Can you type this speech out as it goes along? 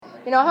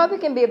I hope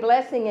it can be a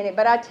blessing in it.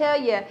 But I tell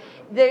you,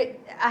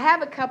 I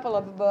have a couple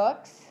of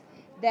books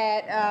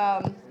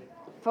that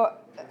for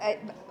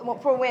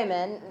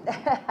women.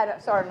 I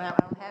don't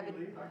have it.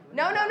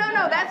 No.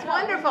 That's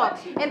wonderful.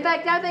 In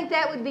fact, I think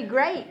that would be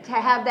great to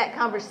have that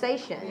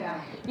conversation.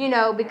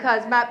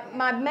 Because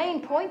my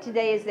main point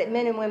today is that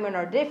men and women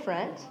are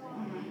different.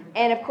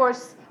 And of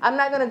course, I'm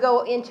not going to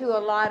go into a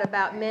lot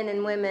about men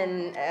and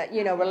women,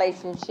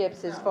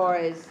 relationships as far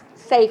as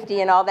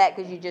safety and all that,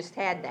 because you just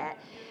had that.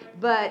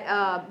 But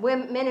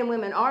men and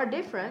women are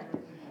different,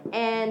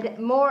 and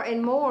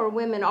more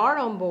women are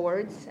on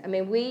boards. I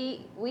mean,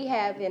 we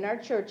have in our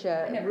church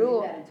a I never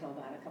rule. knew that until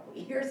about a couple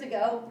of years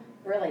ago.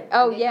 Really?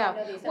 Oh yeah.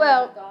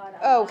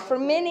 Well, for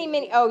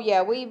many. Oh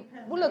yeah. We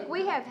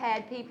have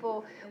had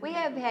people. We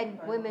have had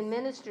women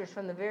ministers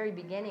from the very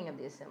beginning of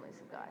the Assemblies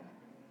of God.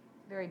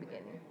 Very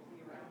beginning.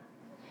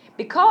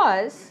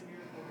 Because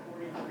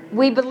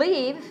we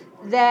believe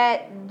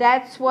that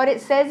that's what it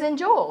says in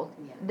Joel,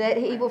 that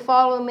he will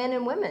follow men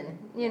and women,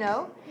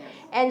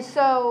 And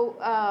so,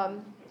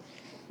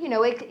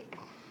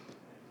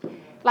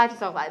 life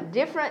is a lot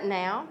different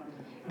now.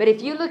 But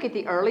if you look at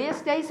the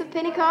earliest days of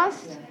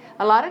Pentecost,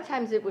 a lot of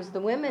times it was the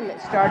women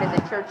that started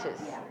the churches.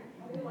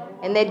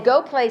 And they'd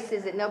go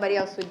places that nobody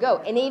else would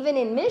go. And even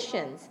in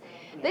missions,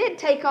 they'd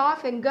take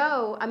off and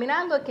go. I mean,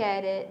 I look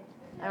at it.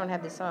 I don't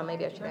have this on.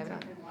 Maybe I should have it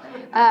on.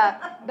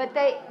 But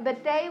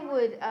they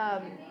would,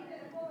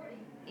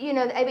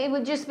 it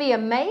would just be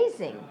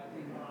amazing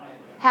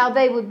how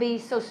they would be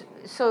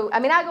so. I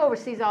mean, I go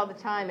overseas all the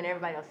time, and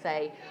everybody will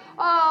say,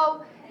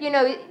 "Oh,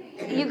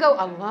 you go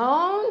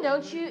alone,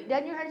 don't you?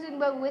 Doesn't your husband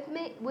go with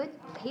me?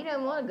 He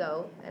doesn't want to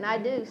go, and I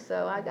do,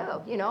 so I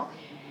go.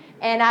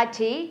 And I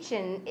teach,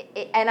 and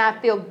I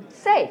feel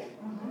safe.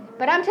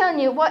 But I'm telling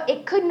you what,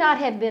 it could not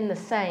have been the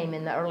same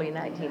in the early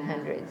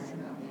 1900s.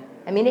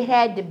 I mean, it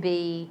had to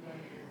be.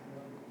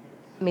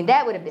 I mean,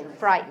 that would have been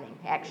frightening,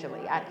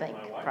 actually, I think,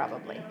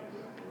 probably.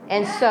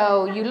 And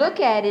so you look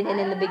at it, and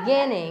in the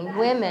beginning,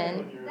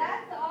 women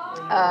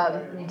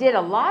did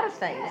a lot of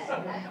things.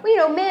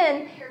 Well,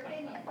 men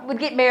would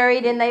get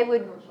married, and they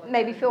would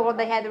maybe feel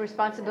they had the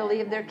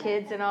responsibility of their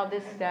kids and all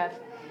this stuff.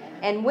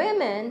 And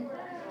women,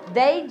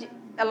 there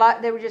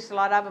were just a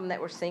lot of them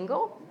that were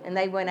single, and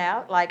they went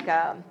out, like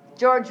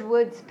George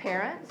Wood's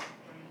parents.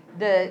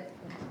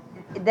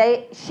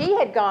 She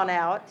had gone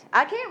out.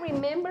 I can't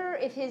remember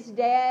if his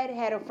dad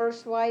had a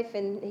first wife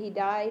and he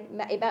died.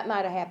 That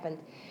might have happened.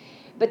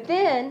 But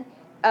then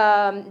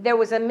there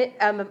was a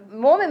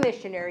Mormon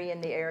missionary in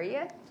the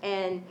area,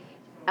 and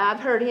I've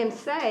heard him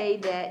say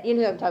that,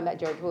 I'm talking about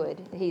George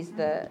Wood. He's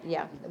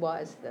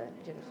was the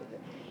general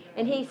secretary.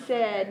 And he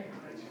said,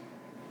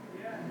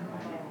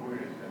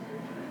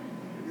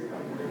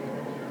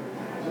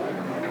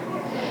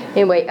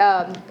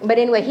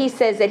 Anyway, he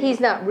says that he's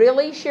not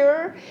really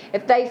sure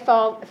if they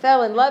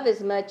fell in love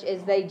as much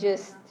as it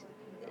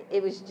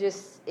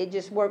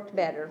just worked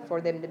better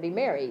for them to be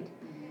married.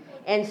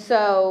 And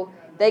so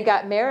they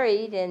got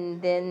married,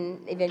 and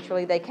then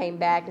eventually they came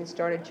back and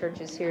started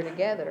churches here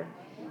together.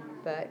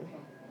 But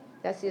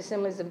that's the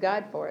Assemblies of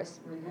God for us.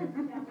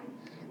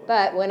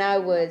 But when I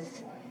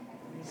was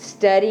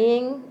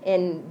studying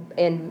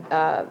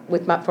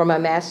for my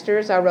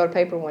master's, I wrote a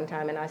paper one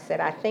time, and I said,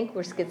 I think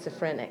we're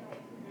schizophrenic.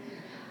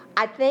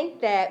 I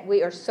think that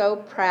we are so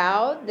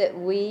proud that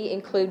we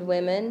include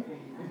women,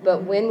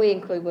 but when we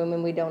include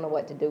women, we don't know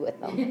what to do with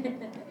them.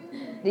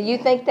 Do you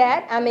think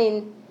that? I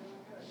mean,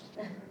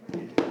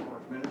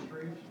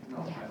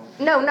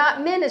 no,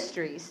 not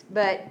ministries,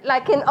 but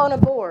like on a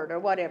board or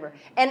whatever.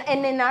 And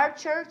in our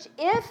church,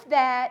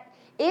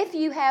 if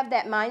you have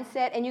that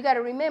mindset, and you got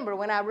to remember,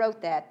 when I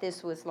wrote that,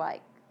 this was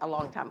like a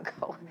long time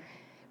ago,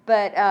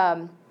 but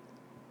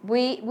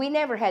we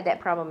never had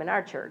that problem in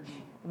our church.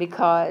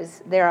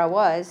 Because there I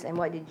was, and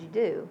what did you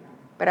do?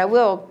 But I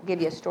will give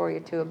you a story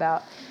or two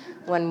about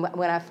when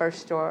I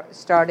first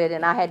started,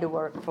 and I had to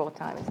work full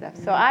time and stuff.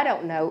 So I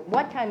don't know.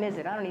 What time is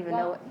it? I don't even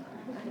know it.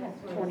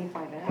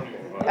 25 minutes.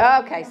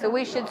 Okay, so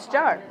we should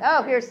start.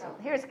 Oh, here's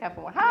a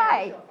couple more.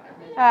 Hi.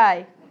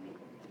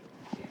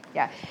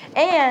 Yeah,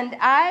 and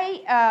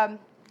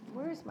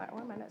where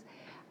are my notes?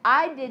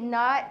 I did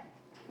not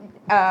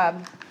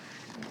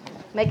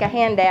make a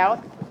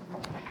handout.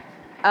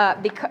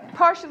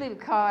 Partially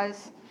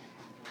because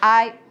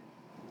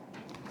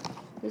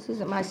this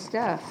isn't my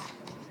stuff.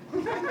 I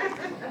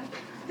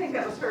think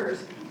that was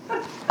hers.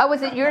 Oh,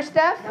 was it your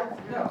stuff?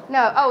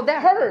 No. Oh,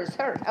 hers.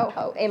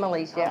 Oh,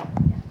 Emily's, yeah.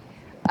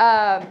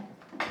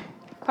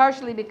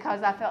 Partially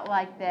because I felt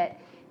like that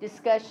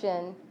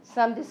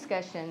some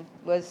discussion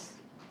was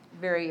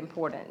very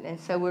important. And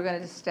so we're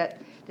going to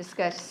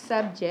discuss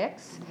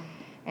subjects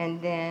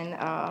and then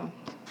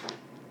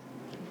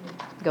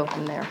go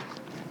from there.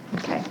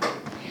 Okay.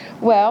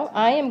 Well,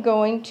 I am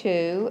going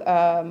to,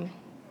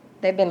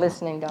 they've been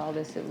listening to all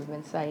this that we've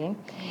been saying,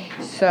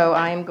 so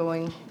I am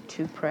going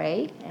to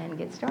pray and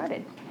get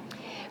started.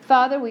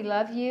 Father, we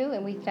love you,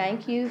 and we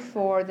thank you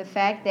for the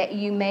fact that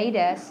you made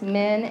us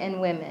men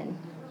and women.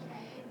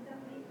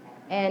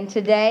 And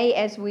today,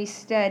 as we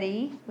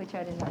study, which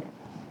I did not,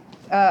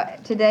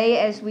 today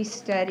as we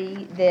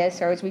study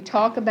this, or as we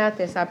talk about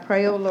this, I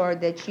pray, oh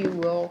Lord, that you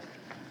will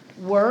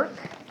work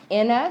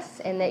in us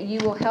and that you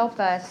will help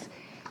us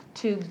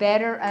to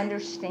better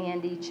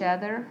understand each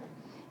other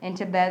and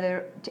to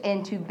better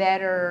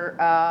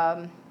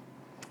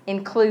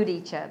include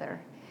each other.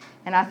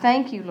 And I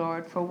thank you,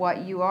 Lord, for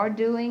what you are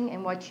doing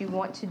and what you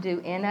want to do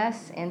in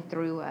us and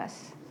through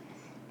us.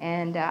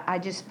 And I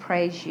just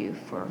praise you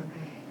for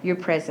your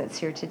presence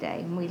here today.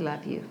 And we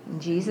love you. In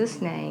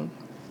Jesus' name,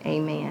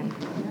 amen.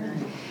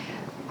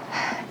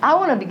 I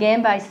want to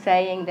begin by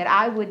saying that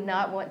I would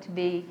not want to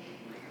be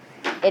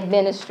in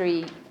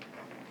ministry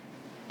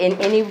in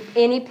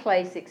any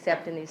place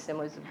except in the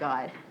Assemblies of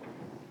God.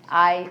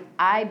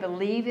 I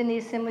believe in the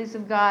Assemblies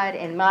of God,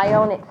 and my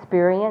own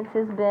experience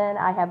has been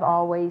I have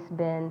always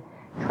been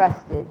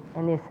trusted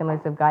in the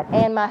Assemblies of God.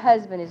 And my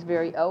husband is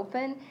very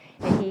open,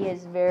 and he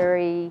is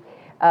very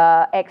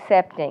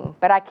accepting.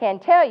 But I can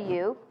tell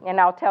you, and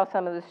I'll tell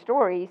some of the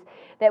stories,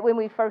 that when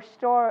we first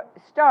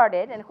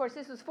started, and of course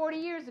this was 40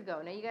 years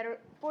ago. Now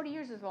 40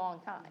 years is a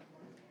long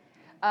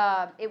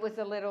time. It was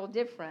a little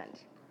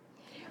different.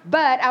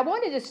 But I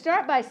wanted to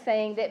start by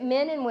saying that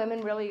men and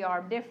women really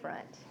are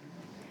different.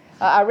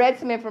 I read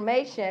some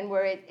information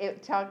where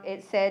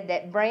it said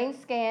that brain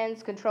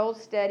scans, controlled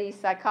studies,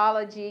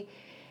 psychology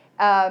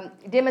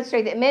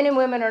demonstrate that men and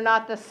women are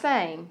not the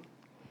same.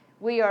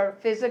 We are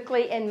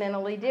physically and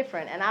mentally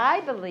different. And I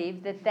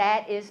believe that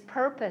that is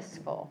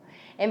purposeful.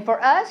 And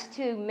for us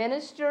to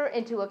minister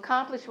and to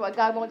accomplish what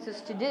God wants us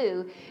to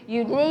do,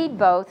 you need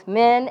both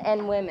men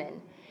and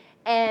women.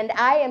 And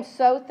I am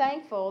so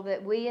thankful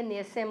that we in the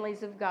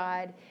Assemblies of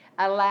God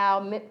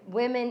allow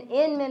women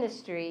in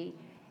ministry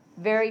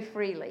very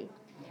freely.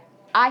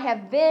 I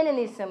have been in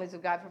the Assemblies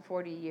of God for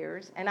 40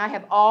 years, and I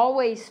have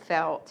always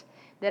felt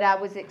that I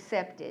was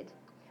accepted.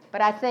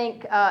 But I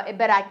think,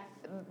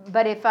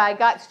 but if I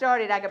got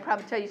started, I could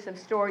probably tell you some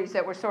stories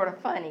that were sort of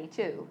funny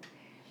too.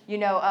 You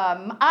know,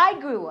 I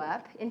grew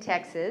up in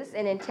Texas,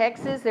 and in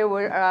Texas there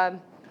were,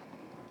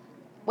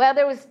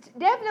 there was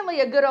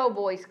definitely a good old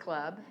boys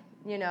club,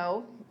 you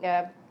know,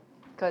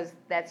 because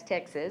that's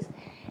Texas,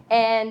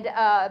 and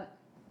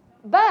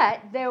but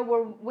there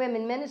were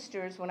women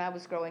ministers when I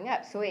was growing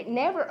up, so it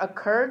never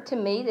occurred to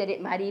me that it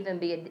might even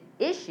be an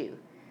issue.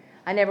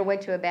 I never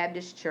went to a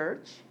Baptist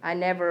church. I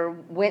never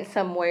went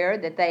somewhere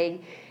that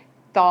they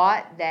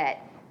thought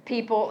that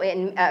people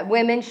in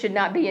women should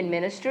not be in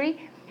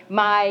ministry.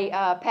 My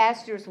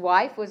pastor's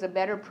wife was a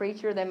better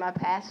preacher than my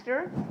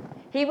pastor.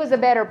 He was a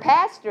better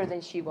pastor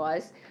than she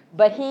was,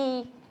 but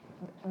he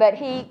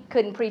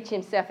couldn't preach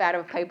himself out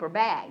of a paper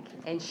bag,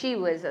 and she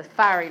was a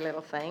fiery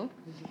little thing.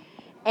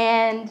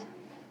 And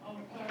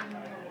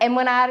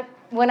when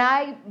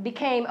I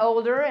became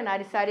older and I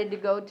decided to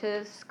go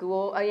to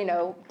school,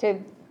 to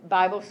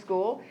Bible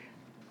school,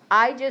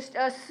 I just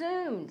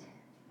assumed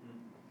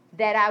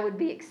that I would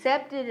be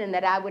accepted and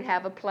that I would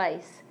have a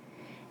place.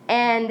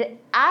 And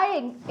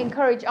I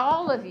encourage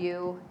all of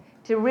you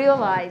to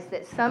realize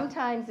that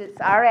sometimes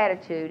it's our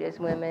attitude as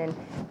women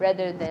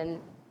rather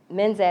than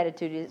men's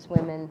attitude as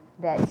women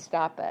that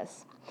stop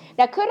us.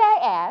 Now, could I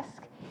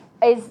ask,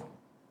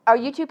 are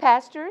you two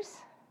pastors?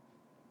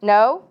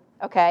 No?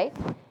 Okay.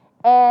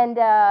 And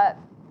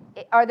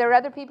are there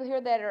other people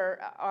here that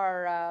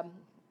are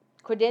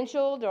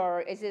credentialed,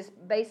 or is this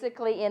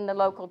basically in the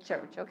local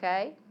church?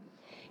 Okay.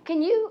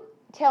 Can you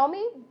tell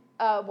me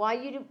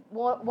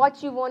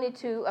what you wanted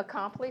to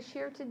accomplish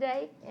here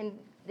today in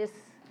this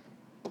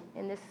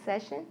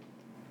session?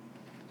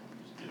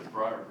 Just get a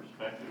broader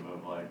perspective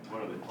of like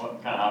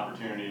what kind of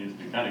opportunities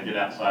to kind of get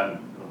outside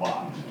of the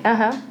box.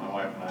 Uh-huh. My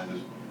wife and I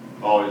just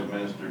always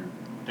ministered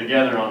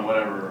together on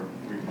whatever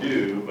we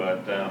do,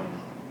 but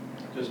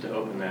just to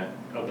open that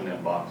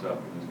box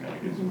up and just kind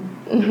of get some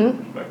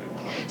different perspective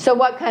on it. So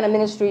what kind of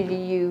ministry do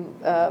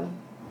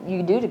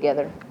you do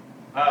together?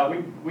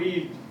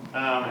 We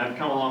have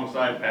come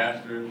alongside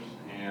pastors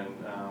and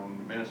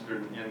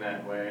ministered in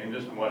that way, and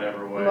just in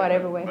whatever way.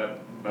 Whatever way.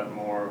 But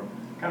more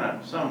kind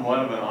of somewhat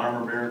of an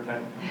armor bearer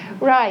type.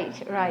 Right.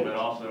 But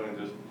also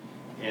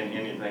in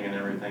anything and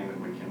everything that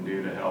we can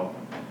do to help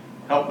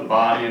the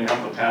body and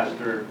help the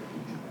pastor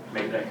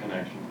make that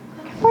connection.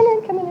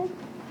 Come on in.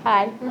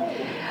 Hi.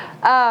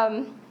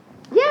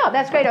 Yeah,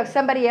 that's great. Oh,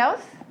 somebody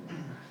else?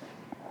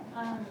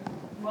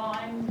 Well,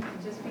 I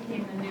just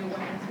became the new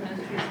women's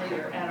ministries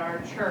leader at our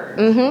church,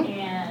 Mm-hmm.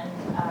 and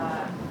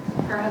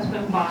her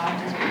husband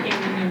Bob just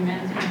became the new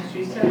men's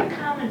ministry. So to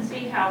come and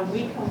see how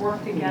we can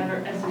work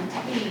together as a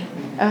team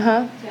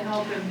to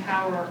help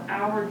empower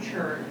our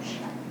church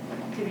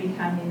to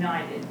become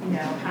united. You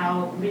know,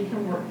 how we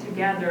can work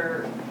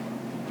together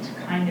to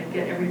kind of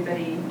get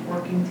everybody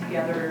working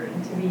together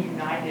and to be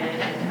united,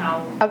 and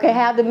how. Okay,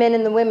 how the men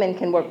and the women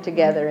can work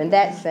together in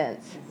that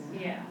sense.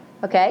 Yeah.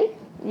 Okay,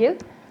 you?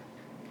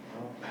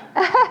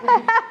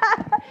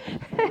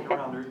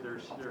 Around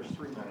there's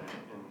 3 men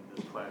in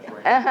this class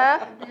right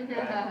now. And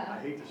I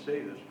hate to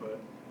say this, but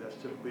that's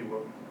typically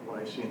what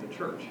I see in the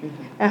church.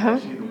 I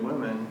see the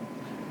women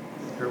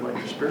they're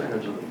like the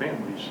spearheads of the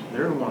families.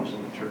 They're the ones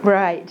in the church.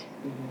 Right.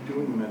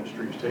 Doing the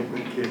ministries, taking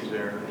the kids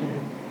there.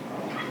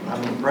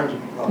 I'm the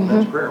president of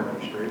Men's Prayer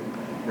Ministry.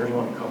 There's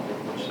one couple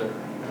of us there.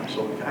 And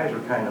so the guys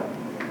are kind of,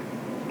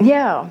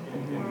 Yeah.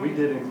 and we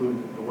did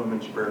include the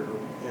women's prayer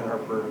group in our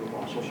prayer group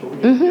also. So we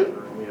get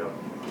together and we have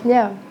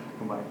Yeah.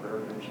 combined prayer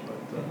groups.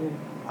 But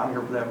I'm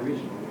here for that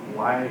reason.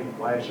 Why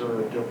is there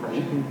a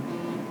difference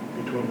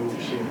between who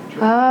we see in the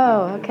church?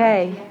 Oh,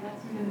 okay.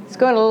 It's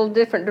going a little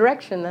different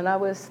direction than I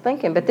was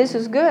thinking, but this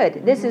is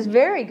good. This is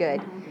very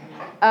good.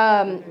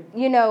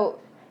 You know,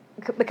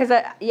 because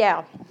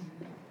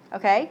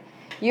okay.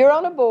 You're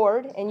on a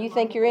board and you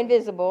think you're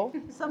invisible.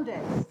 Some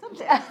days.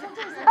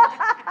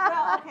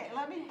 Well, okay,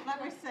 let me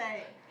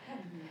say,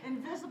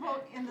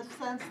 invisible in the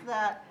sense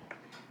that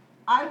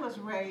I was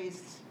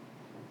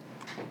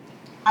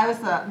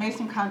a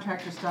mason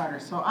contractor's daughter,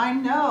 so I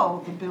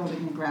know the building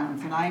and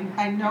grounds, and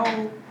I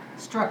know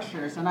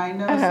structures, and I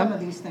know some of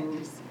these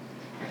things.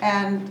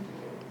 And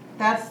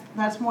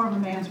that's more of a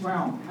man's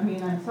realm. I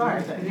mean, I'm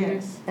sorry, but it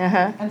is.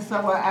 And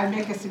so I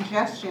make a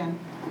suggestion,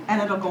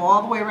 and it'll go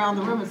all the way around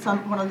the room,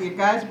 and one of the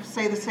guys will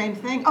say the same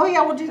thing. Oh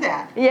yeah, we'll do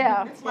that.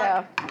 Yeah, It's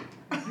like,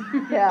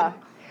 yeah.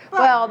 But,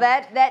 Well,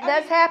 that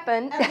does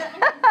happen.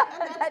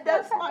 and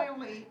that's my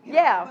only,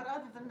 Yeah. But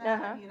other than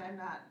that, I mean, I'm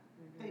not,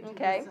 they do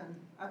Okay. this and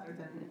other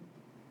than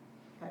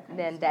that kind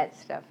Then of that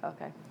stuff,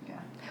 okay. Yeah.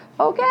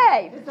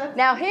 Okay, Is that-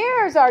 now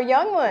here's our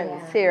young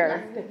ones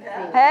here.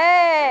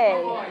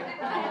 Hey,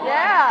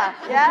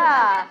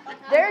 yeah,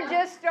 they're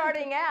just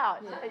starting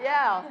out,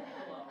 yeah.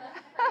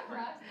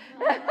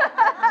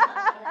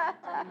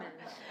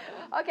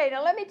 Okay,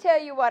 now let me tell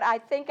you what I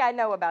think I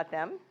know about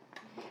them.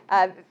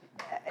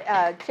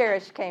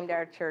 Cherish came to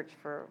our church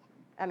for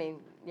a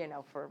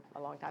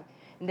long time.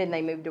 And then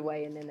they moved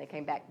away and then they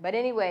came back. But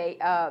anyway,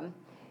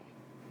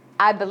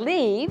 I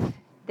believe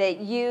that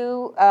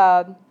you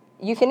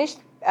finished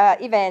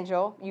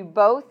Evangel, you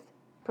both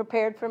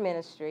prepared for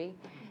ministry,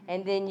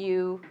 and then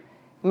you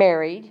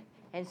married.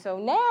 And so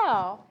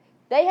now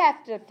they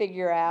have to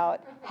figure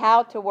out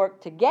how to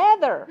work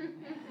together,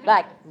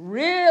 like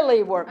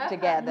really work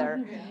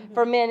together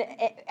for men,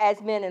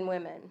 as men and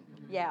women.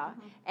 Yeah.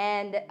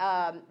 And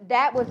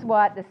that was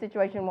what the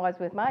situation was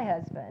with my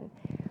husband.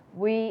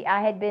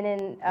 I had been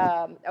in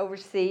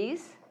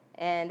overseas,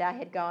 and I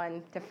had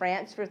gone to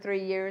France for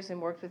 3 years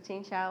and worked with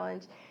Teen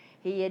Challenge.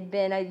 He had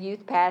been a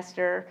youth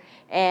pastor,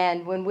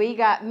 and when we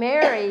got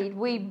married,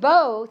 we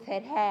both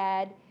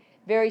had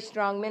very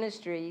strong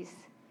ministries,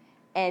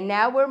 and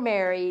now we're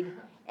married,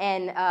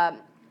 and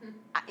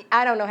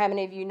I don't know how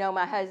many of you know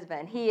my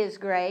husband. He is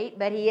great,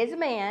 but he is a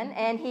man,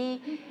 and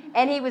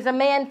he was a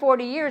man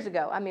 40 years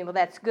ago. I mean, well,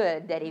 that's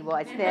good that he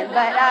was then,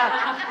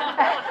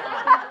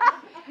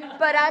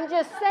 but I'm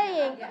just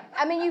saying,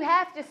 I mean, you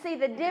have to see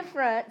the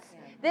difference.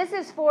 This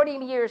is 40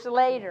 years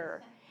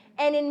later.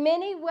 And in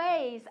many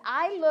ways,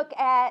 I look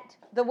at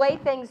the way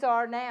things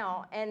are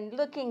now, and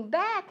looking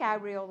back, I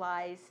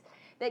realize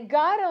that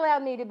God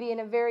allowed me to be in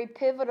a very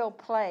pivotal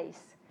place.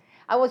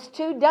 I was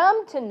too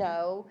dumb to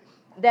know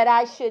that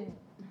I should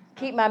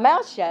keep my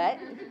mouth shut.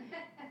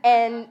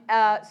 And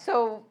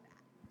so,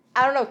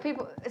 I don't know,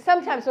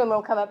 sometimes women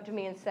will come up to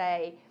me and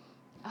say,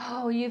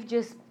 oh, you've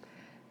just,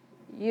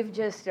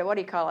 what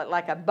do you call it,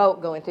 like a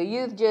boat going through.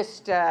 You've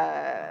just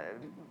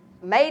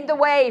made the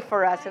way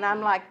for us. And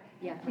I'm like,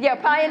 yeah,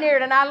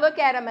 pioneered. And I look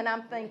at them and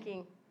I'm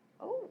thinking,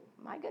 oh,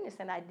 my goodness,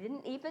 and I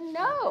didn't even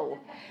know,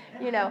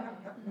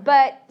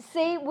 But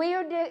see, we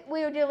are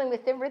dealing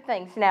with different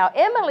things. Now,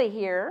 Emily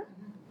here.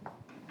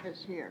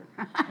 Is here.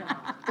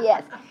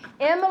 Yes.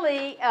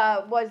 Emily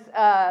was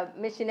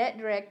missionette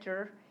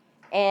director,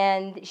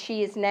 and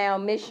she is now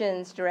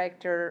missions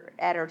director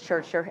at our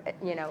church, or,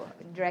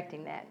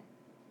 directing that.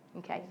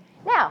 Okay.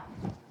 Now,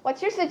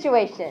 what's your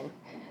situation?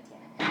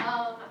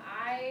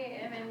 I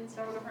am in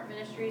several different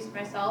ministries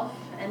myself,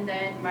 and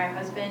then my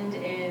husband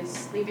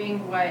is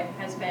leaving what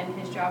has been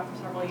his job for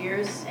several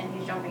years, and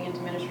he's jumping into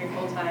ministry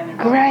full-time.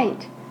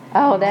 Great.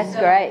 Oh, that's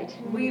great.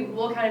 We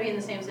will kind of be in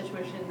the same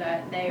situation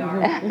that they are,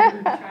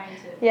 trying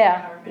to figure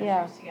out our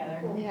ministries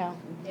together. Yeah.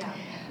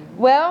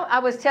 Well, I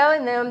was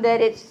telling them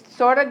that it's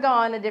sort of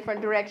gone a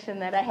different direction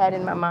that I had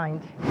in my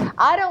mind.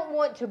 I don't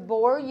want to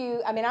bore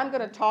you. I mean, I'm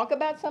going to talk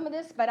about some of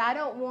this, but I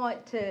don't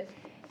want to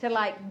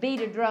like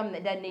beat a drum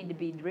that doesn't need to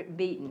be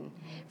beaten.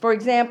 For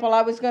example,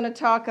 I was going to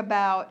talk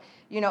about,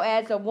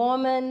 as a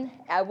woman,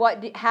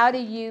 how do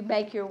you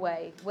make your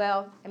way?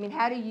 Well, I mean,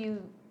 how do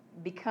you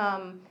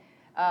become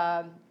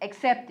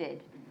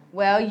accepted?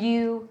 Well,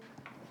 you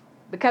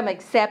become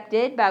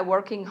accepted by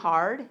working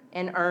hard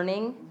and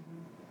earning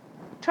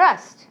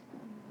trust.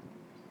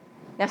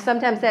 Now,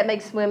 sometimes that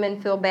makes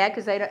women feel bad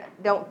because they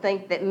don't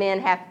think that men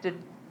have to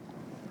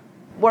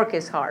work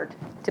as hard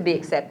to be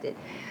accepted.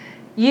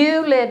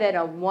 You live at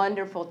a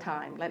wonderful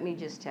time, let me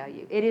just tell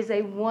you. It is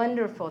a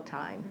wonderful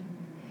time.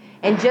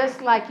 And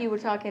just like you were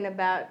talking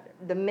about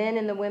the men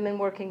and the women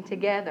working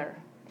together,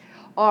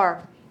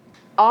 my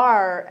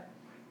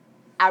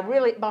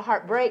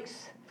heart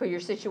breaks for your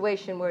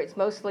situation where it's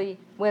mostly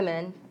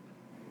women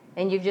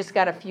and you've just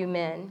got a few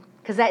men.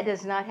 because that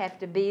does not have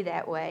to be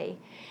that way.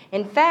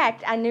 In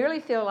fact, I nearly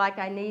feel like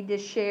I need to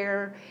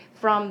share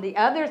from the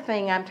other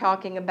thing I'm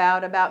talking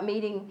about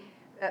meeting,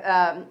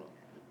 how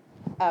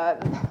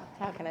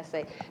can I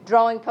say,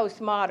 drawing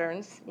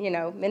postmoderns,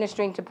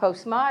 ministering to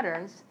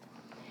postmoderns,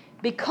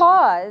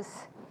 because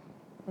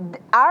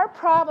our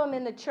problem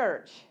in the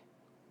church,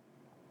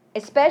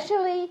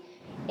 especially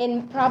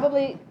in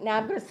probably, now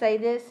I'm going to say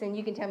this, and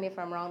you can tell me if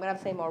I'm wrong, but I'm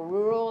saying more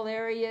rural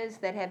areas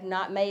that have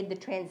not made the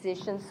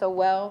transition so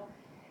well,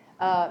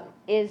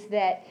 is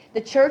that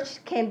the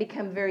church can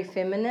become very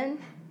feminine.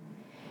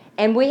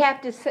 And we have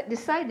to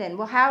decide then,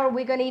 well, how are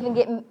we going to even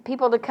get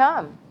people to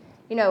come?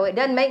 It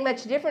doesn't make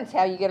much difference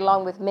how you get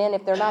along with men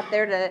if they're not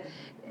there to,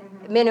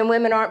 men and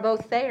women aren't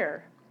both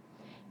there.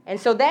 And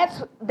so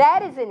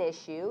that is an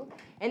issue.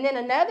 And then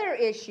another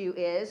issue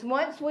is,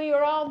 once we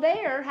are all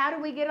there, how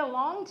do we get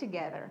along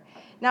together?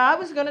 Now, I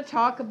was going to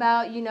talk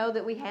about,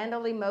 that we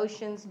handle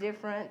emotions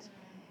different,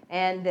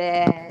 and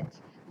that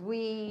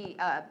we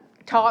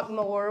talk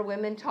more,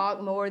 women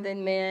talk more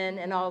than men,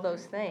 and all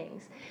those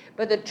things.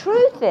 But the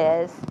truth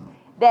is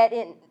that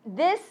in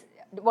this,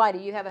 why, do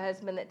you have a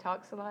husband that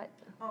talks a lot?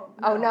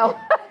 Oh, no.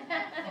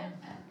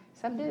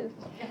 Some do.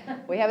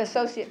 We have an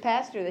associate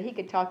pastor that he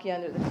could talk you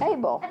under the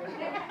table.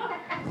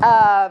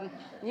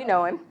 You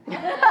know him.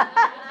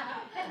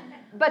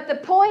 But the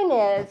point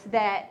is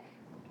that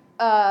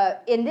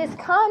in this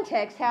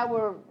context, how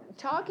we're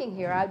talking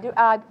here,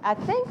 I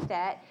think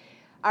that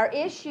our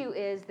issue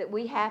is that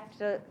we have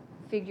to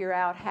figure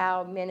out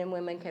how men and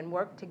women can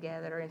work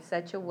together in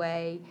such a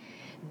way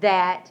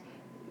that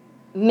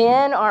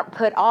men aren't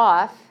put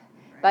off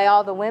by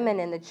all the women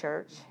in the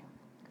church,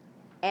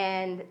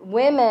 and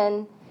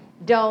women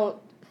don't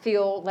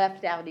feel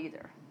left out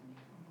either.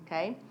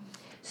 Okay?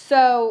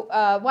 So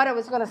what I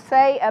was going to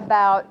say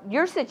about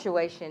your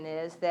situation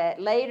is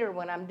that later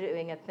when I'm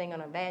doing a thing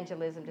on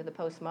evangelism to the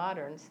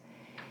postmoderns,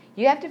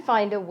 you have to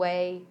find a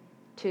way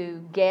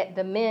to get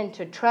the men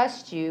to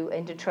trust you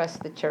and to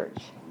trust the church.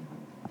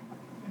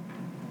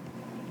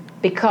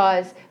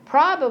 Because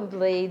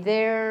probably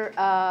their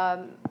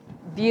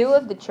view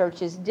of the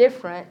church is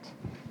different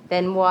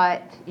than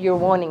what you're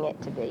wanting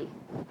it to be.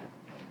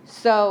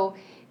 So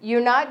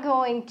you're not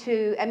going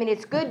to,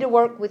 it's good to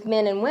work with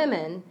men and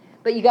women,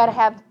 but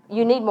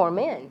you need more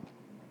men.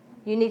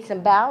 You need some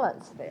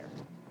balance there.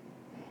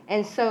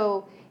 And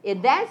so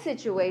in that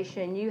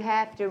situation, you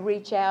have to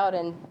reach out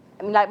and,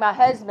 like my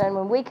husband,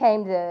 when we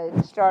came to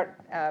start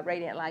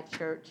Radiant Life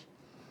Church,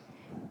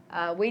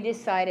 we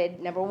decided,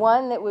 number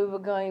one, that we were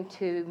going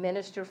to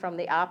minister from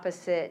the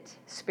opposite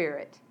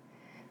spirit.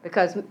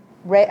 Because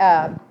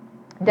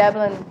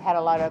Dublin had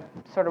a lot of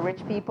sort of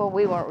rich people.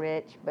 We weren't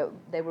rich, but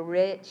they were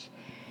rich.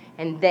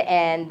 And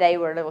they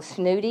were a little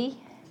snooty.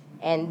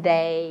 And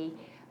they,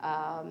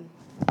 I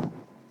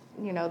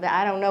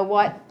don't know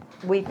what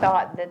we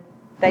thought that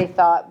they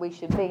thought we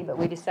should be, but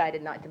we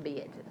decided not to be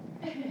it.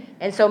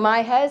 And so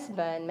my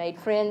husband made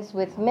friends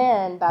with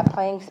men by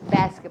playing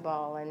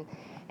basketball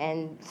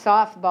and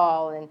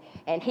softball,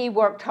 and he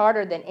worked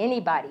harder than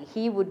anybody.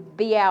 He would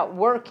be out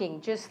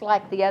working just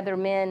like the other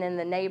men in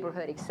the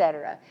neighborhood,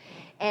 etc.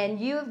 And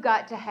you've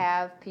got to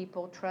have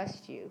people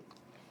trust you.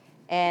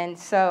 And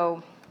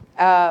so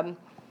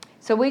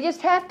we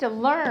just have to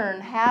learn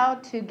how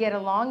to get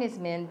along as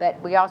men, but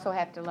we also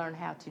have to learn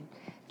how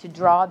to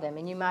draw them.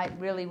 And you might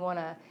really want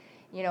to,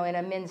 in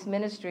a men's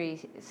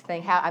ministry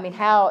thing,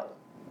 how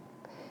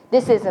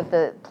this isn't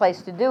the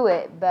place to do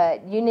it,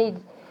 but you need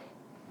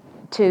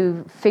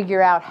to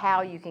figure out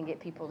how you can get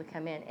people to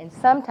come in. And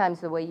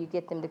sometimes the way you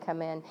get them to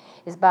come in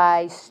is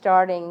by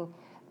starting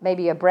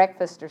maybe a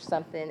breakfast or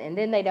something, and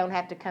then they don't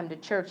have to come to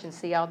church and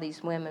see all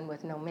these women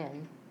with no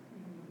men.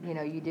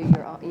 You do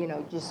your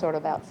own, just sort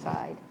of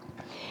outside.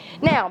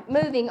 Now,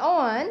 moving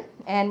on,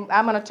 and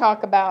I'm going to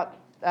talk about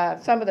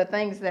some of the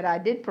things that I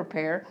did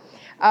prepare.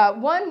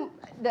 One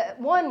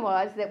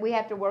was that we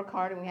have to work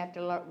hard and we have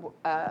to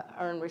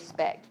earn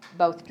respect,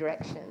 both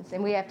directions,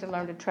 and we have to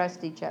learn to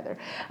trust each other.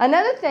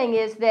 Another thing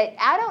is that,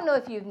 I don't know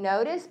if you've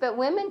noticed, but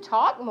women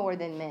talk more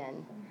than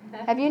men.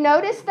 Have you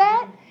noticed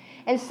that?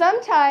 And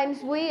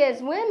sometimes we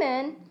as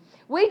women,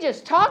 we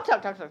just talk.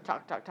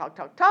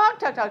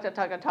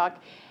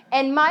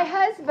 And my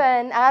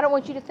husband, I don't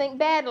want you to think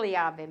badly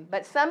of him,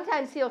 but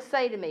sometimes he'll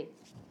say to me,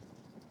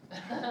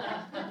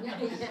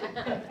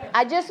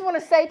 I just want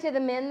to say to the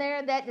men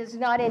there, that does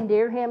not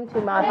endear him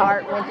to my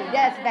heart when he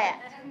does that.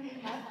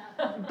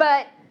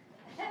 But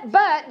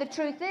the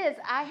truth is,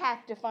 I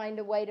have to find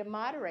a way to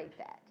moderate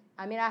that.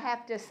 I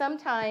have to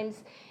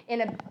sometimes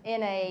in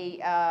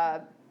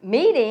a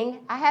meeting,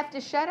 I have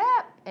to shut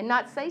up and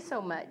not say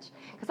so much.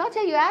 Because I'll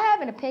tell you, I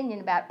have an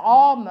opinion about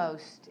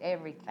almost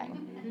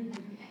everything.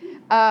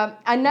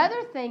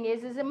 Another thing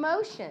is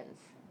emotions.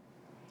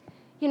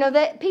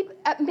 That people,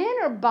 men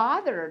are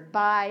bothered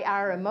by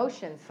our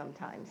emotions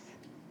sometimes.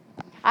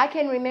 I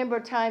can remember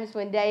times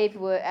when Dave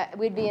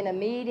we'd be in a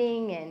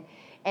meeting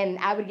and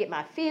I would get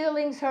my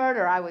feelings hurt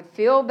or I would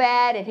feel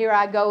bad, and here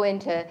I go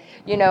into,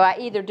 I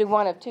either do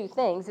one of two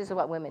things. This is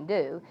what women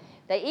do.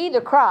 They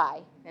either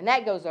cry And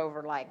that goes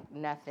over like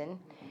nothing.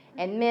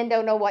 And men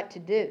don't know what to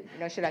do.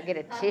 Should I get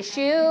a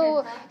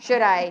tissue?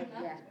 Should I?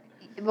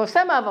 Well,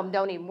 some of them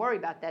don't even worry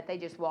about that. They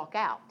just walk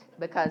out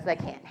because they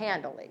can't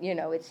handle it.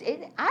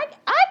 I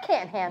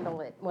can't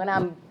handle it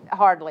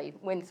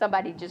when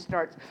somebody just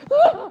starts,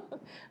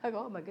 I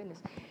go, oh my goodness.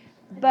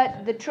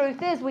 But the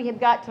truth is we have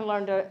got to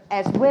learn to,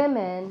 as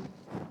women,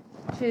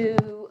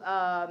 to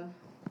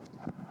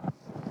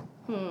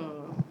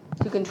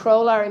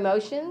control our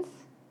emotions.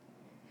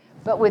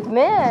 But with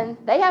men,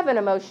 they have an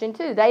emotion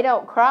too. They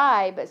don't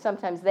cry, but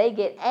sometimes they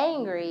get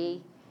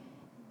angry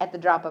at the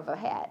drop of a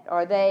hat,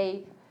 or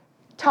they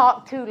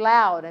talk too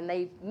loud and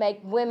they make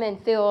women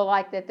feel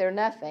like that they're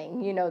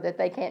nothing, that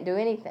they can't do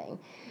anything.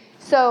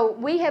 So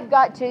we have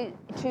got to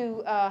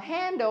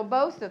handle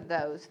both of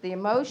those, the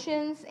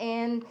emotions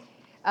and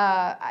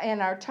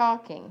our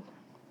talking.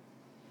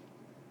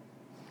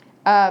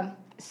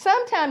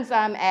 Sometimes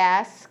I'm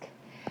asked,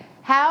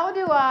 how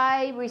do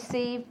I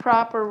receive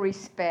proper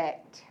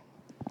respect?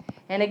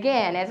 And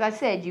again, as I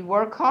said, you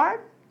work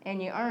hard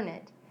and you earn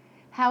it.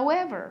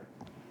 However,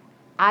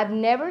 I've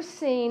never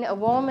seen a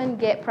woman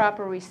get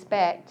proper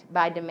respect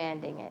by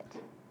demanding it.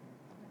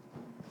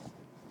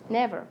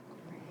 Never.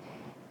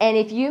 And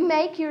if you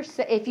make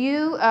yourself, and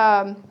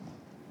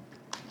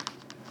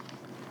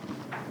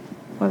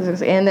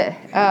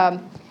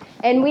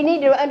we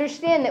need to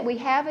understand that we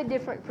have a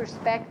different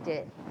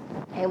perspective,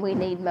 and we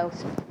need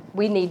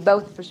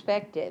both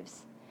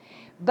perspectives.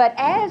 But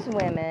as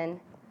women,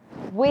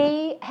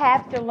 we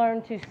have to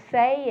learn to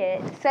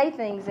say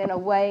things in a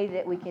way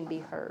that we can be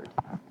heard.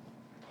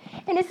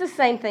 And it's the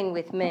same thing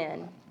with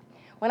men.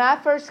 When I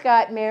first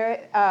got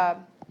married,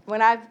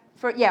 when I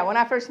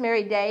first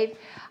married Dave,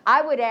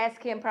 I would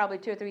ask him probably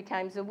 2 or 3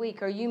 times a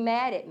week, "Are you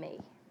mad at me?"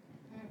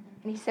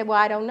 And he said, "Well,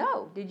 I don't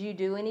know. Did you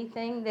do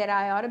anything that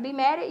I ought to be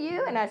mad at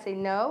you?" And I said,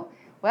 "No."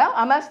 "Well,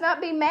 I must not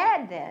be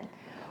mad then."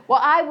 Well,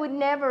 I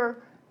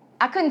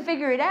couldn't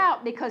figure it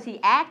out because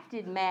he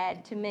acted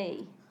mad to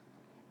me.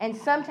 And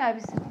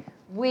sometimes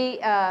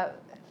we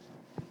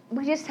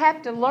just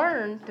have to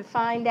learn to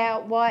find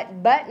out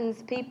what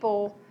buttons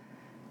people,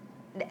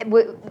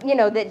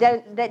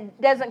 that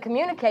doesn't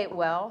communicate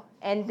well,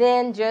 and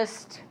then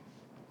just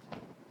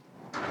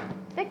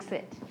fix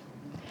it.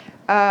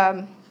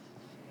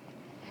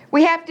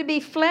 We have to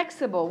be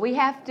flexible. We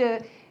have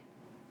to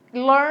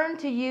learn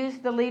to use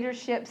the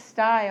leadership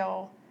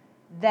style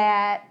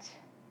that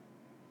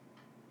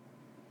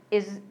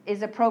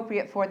is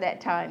appropriate for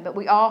that time. But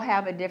we all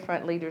have a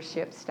different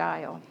leadership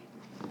style.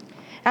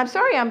 I'm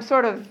sorry I'm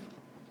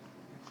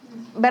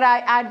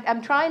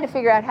I'm trying to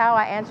figure out how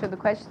I answer the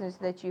questions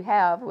that you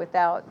have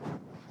without,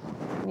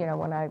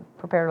 when I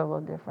prepared a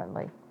little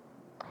differently.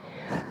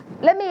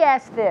 Let me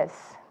ask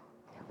this.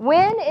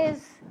 When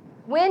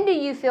do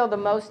you feel the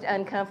most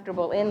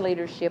uncomfortable in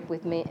leadership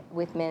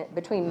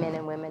between men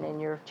and women in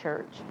your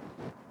church?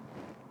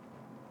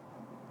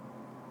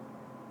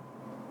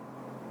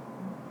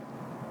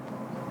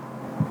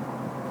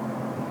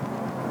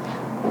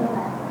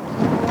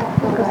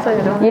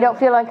 You don't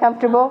feel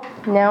uncomfortable?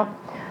 No?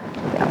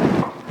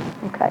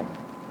 Okay.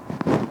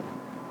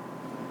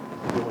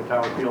 The only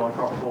time I feel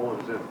uncomfortable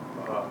is if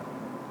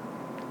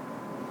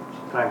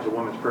sometimes the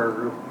women's prayer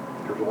group,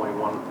 there's only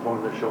one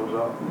woman that shows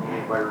up, and we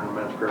invite her in the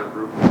men's prayer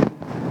group.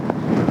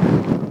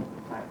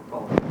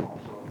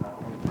 Also, not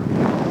only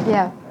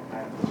Yeah. I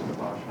have to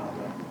kibosh on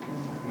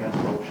the men's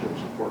fellowship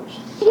supports.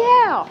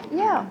 Yeah.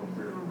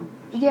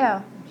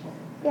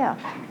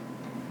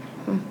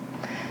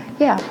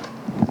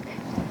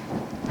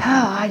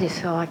 Oh, I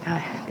just feel like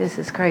this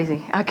is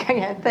crazy. I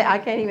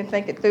can't even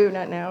think it through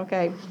right now.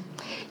 Okay.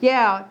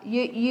 Yeah,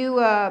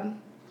 yeah.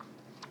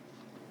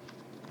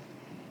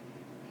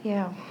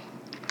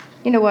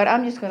 You know what?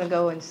 I'm just going to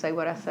go and say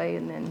what I say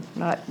and then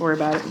not worry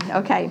about it.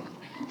 Okay.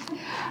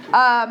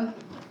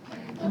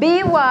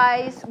 Be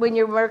wise when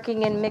you're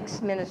working in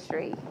mixed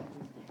ministry,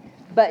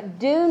 but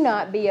do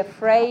not be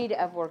afraid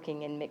of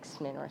working in mixed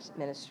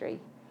ministry.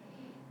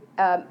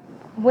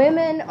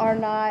 Women are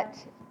not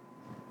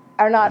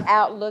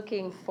out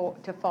looking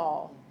to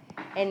fall,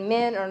 and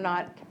men are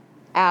not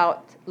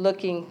out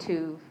looking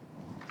to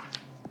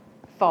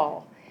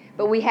fall.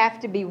 But we have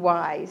to be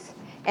wise.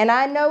 And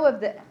I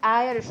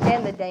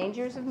understand the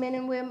dangers of men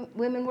and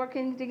women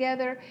working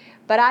together,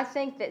 but I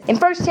think that in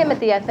 1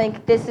 Timothy, I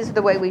think this is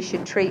the way we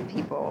should treat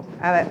people,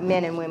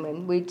 men and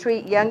women. We should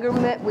treat younger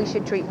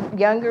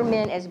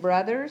men as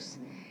brothers,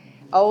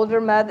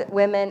 older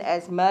women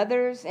as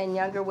mothers, and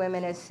younger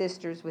women as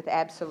sisters with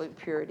absolute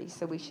purity.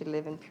 So we should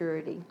live in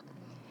purity.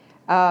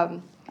 Okay.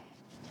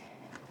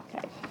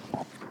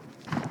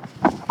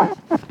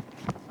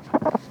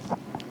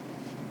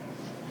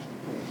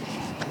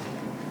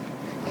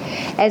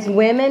 As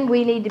women,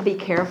 we need to be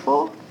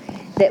careful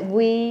that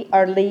we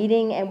are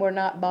leading and we're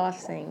not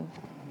bossing.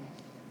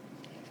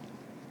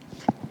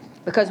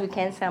 Because we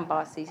can sound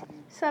bossy,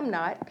 some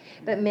not.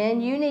 But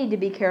men, you need to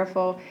be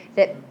careful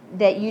that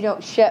you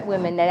don't shut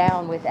women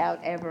down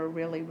without ever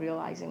really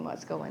realizing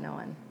what's going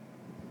on.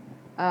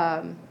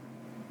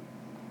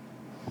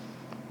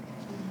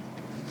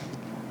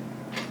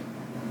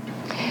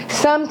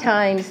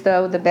 Sometimes,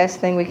 though, the best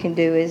thing we can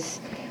do is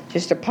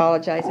just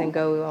apologize and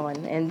go on.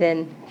 And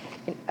then,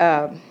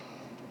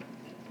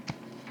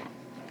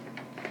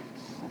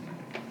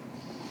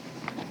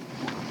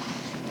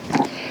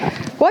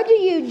 what do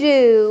you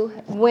do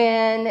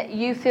when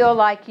you feel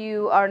like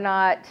you are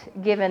not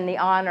given the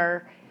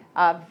honor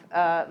of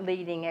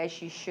leading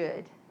as you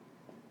should?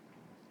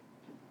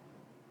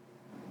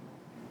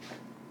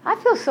 I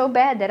feel so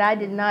bad that I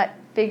did not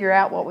figure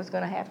out what was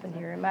going to happen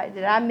here.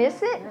 Did I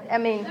miss it? I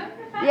mean,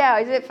 yeah,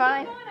 is it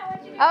fine?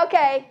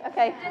 Okay,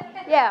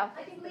 yeah.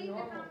 I think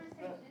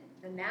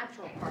the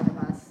natural part of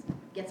us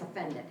gets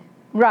offended.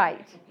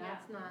 Right,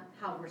 That's not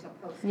how we're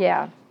supposed to.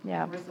 yeah.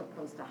 We're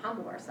supposed to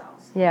humble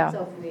ourselves. Yeah.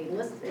 So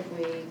if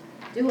we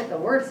do what the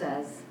word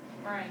says,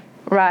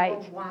 Right,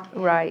 we'll walk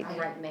in right. a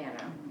right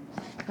manner.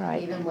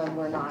 Right. Even when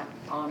we're not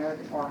honored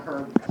or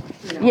heard,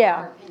 Yeah,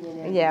 our opinion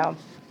is yeah.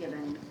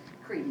 given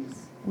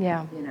credence,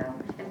 Yeah,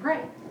 and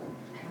pray.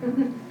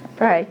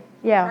 pray,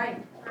 yeah, Pray,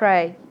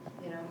 pray,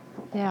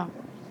 yeah.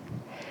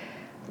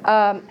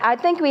 I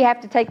think we have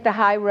to take the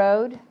high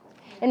road.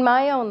 In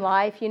my own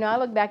life, I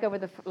look back over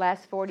the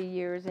last 40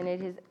 years, and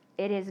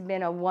it has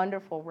been a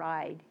wonderful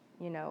ride,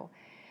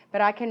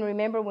 But I can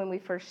remember when we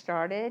first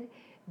started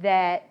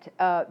that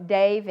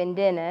Dave and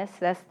Dennis,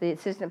 that's the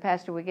assistant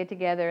pastor, would get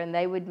together, and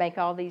they would make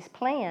all these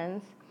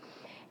plans.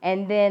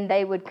 And then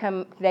Dave would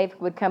come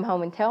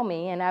home and tell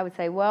me, and I would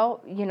say,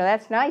 well,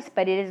 that's nice,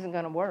 but it isn't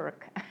going to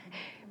work.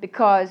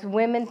 Because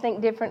women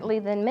think differently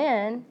than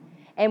men,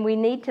 and we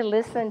need to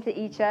listen to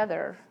each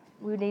other.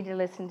 We need to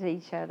listen to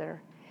each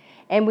other.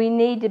 And we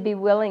need to be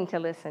willing to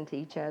listen to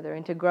each other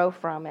and to grow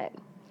from it.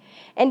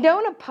 And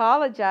don't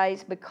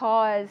apologize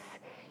because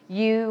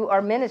you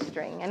are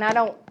ministering. And I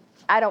don't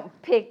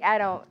think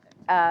that,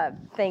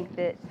 I'm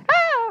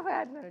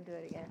going to do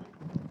it again.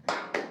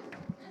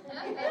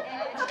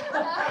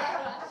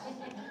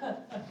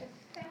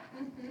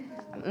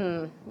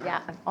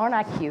 Yeah, aren't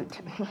I cute?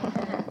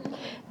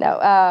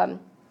 No,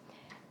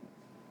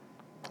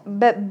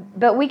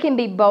 but we can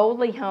be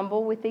boldly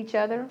humble with each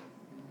other,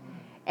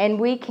 and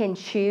we can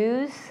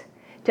choose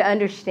to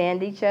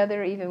understand each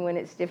other even when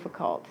it's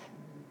difficult,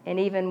 and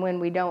even when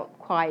we don't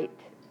quite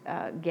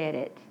get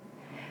it.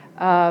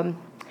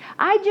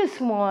 I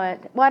just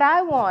want, what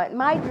I want,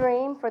 my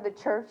dream for the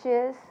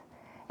churches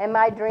and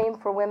my dream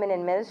for women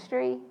in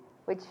ministry,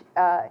 which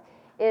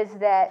is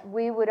that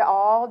we would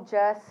all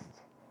just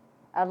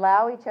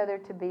allow each other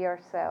to be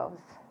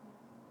ourselves.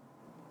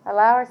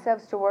 Allow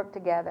ourselves to work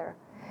together.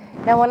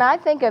 Now, when I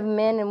think of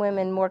men and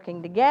women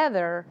working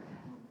together,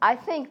 I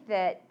think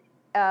that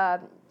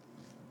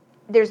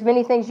there's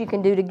many things you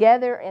can do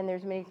together, and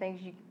there's many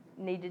things you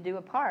need to do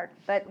apart.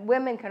 But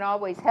women can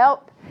always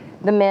help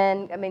the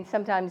men. I mean,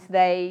 sometimes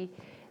they,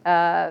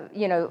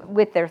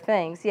 with their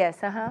things.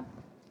 Yes, I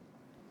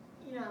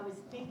was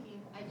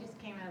thinking, I just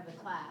came out of a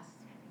class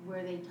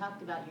where they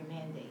talked about your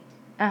mandate.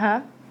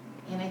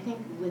 And I think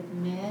with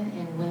men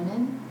and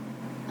women,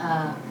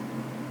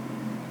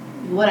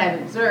 what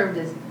I've observed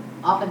is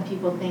often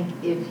people think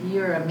if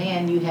you're a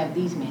man, you have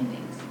these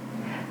mandates.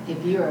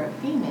 If you're a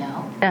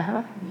female,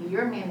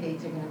 your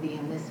mandates are going to be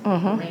in this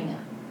arena.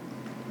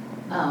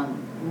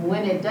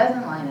 When it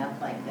doesn't line up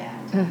like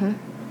that,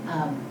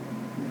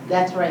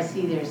 that's where I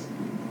see there's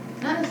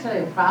not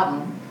necessarily a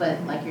problem,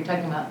 but like you're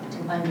talking about, to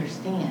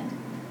understand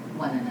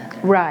one another.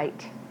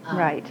 Right,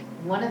 right.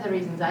 One of the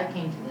reasons I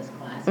came to this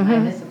class, and I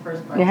missed the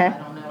first part, so I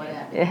don't know what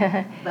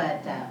happened,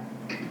 but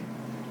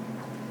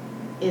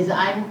is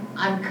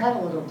I'm cut a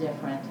little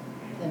different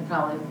than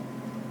probably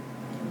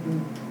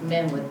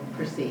men would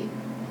perceive.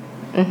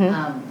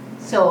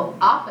 So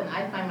often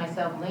I find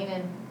myself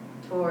leaning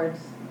towards,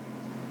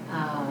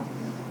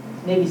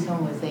 maybe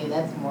someone would say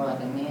that's more like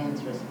a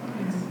man's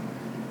response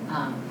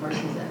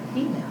versus a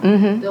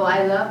female. Though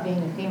I love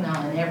being a female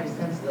in every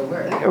sense of the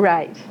word.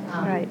 Right,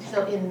 right.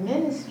 So in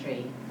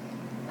ministry,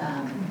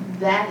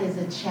 that is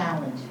a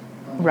challenge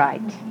for me.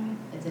 Right.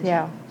 It's a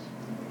challenge.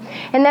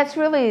 And that's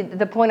really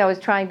the point I was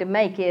trying to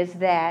make, is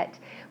that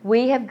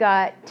we have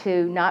got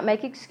to not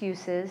make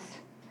excuses,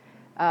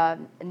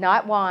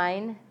 not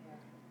whine,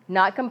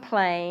 not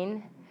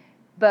complain,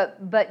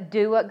 but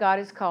do what God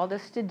has called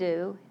us to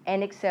do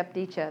and accept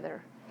each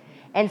other.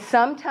 And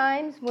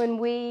sometimes when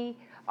we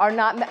are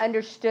not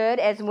understood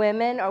as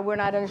women, or we're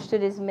not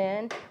understood as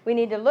men, we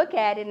need to look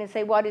at it and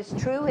say, what is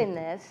true in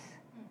this?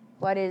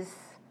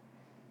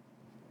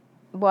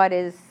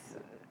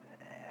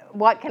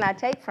 What can I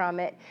take from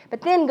it?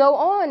 But then go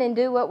on and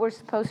do what we're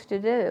supposed to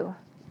do.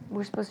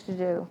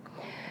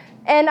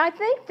 And I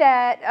think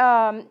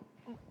that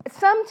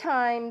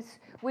sometimes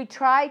we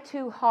try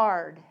too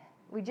hard.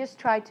 We just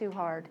try too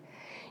hard.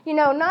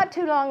 Not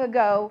too long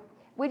ago,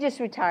 we just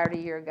retired a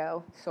year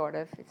ago, sort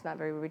of. It's not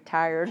very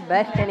retired,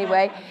 but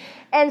anyway.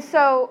 And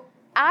so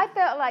I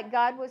felt like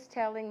God was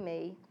telling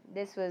me,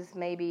 this was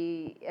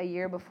maybe a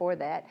year before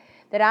that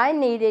I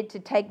needed to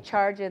take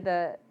charge of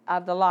the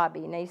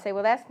lobby. Now you say,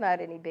 well, that's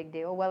not any big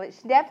deal. Well,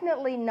 it's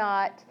definitely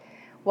not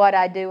what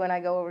I do when I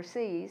go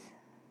overseas,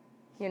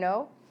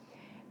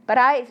 But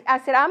I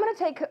said, I'm going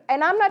to take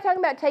and I'm not talking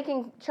about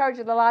taking charge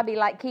of the lobby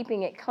like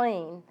keeping it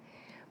clean,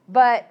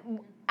 but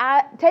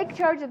I take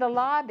charge of the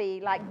lobby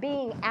like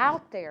being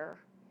out there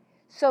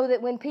so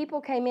that when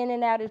people came in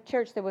and out of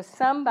church, there was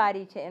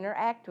somebody to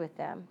interact with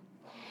them.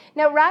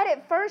 Now, right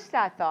at first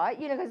I thought,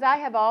 because I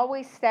have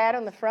always sat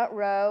on the front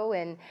row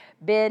and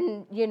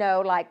been,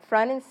 like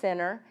front and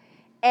center,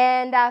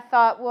 and I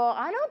thought, well,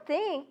 I don't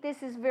think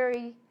this is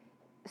very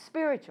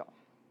spiritual.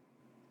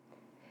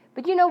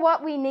 But you know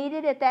what we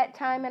needed at that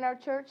time in our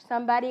church?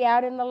 Somebody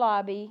out in the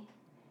lobby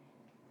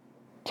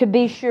to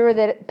be sure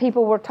that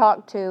people were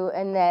talked to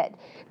and that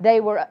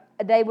they were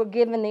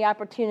given the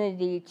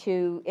opportunity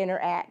to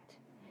interact.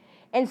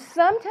 And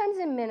sometimes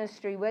in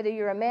ministry, whether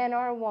you're a man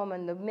or a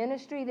woman, the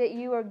ministry that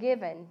you are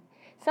given,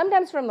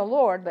 sometimes from the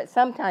Lord, but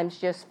sometimes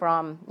just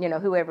from,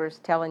 whoever's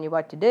telling you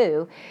what to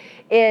do,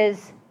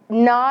 is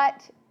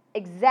not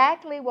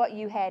exactly what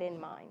you had in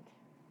mind.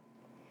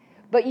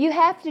 But you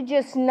have to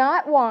just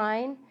not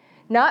whine,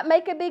 not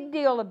make a big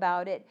deal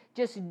about it,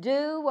 just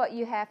do what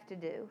you have to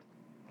do.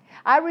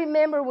 I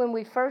remember when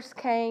we first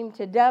came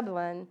to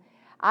Dublin,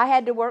 I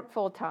had to work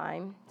full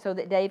time so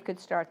that Dave could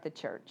start the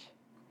church.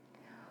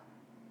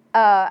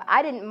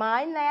 I didn't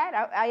mind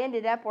that. I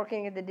ended up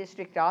working at the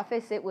district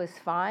office. It was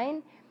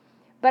fine.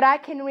 But I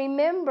can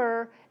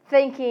remember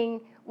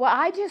thinking, well,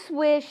 I just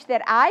wish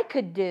that I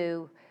could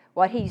do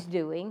what he's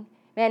doing.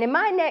 Man, in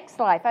my next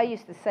life, I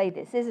used to say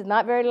this. This is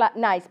not very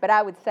nice, but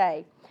I would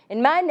say,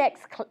 in my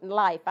next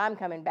life, I'm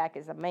coming back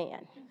as a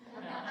man.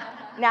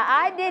 Now,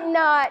 I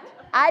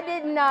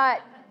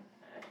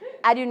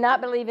do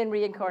not believe in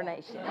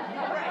reincarnation.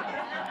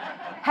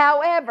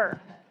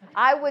 However,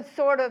 I would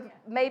sort of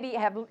maybe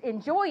have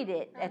enjoyed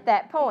it at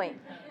that point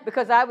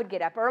because I would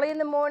get up early in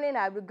the morning,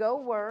 I would go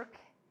work,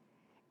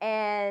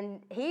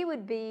 and he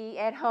would be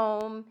at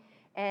home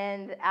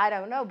and, I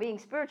don't know, being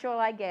spiritual,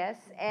 I guess,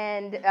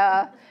 and,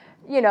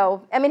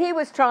 he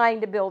was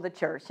trying to build a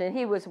church and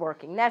he was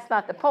working. That's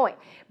not the point.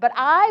 But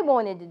I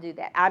wanted to do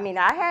that. I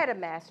had a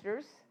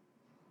master's.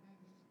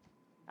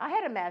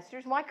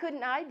 Why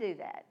couldn't I do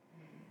that?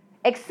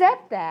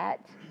 Except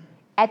that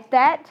at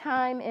that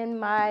time in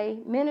my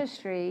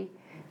ministry,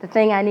 the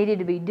thing I needed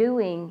to be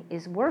doing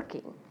is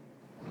working.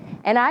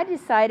 And I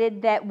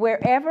decided that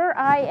wherever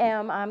I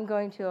am, I'm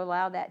going to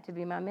allow that to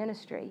be my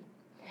ministry.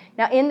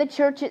 Now, in the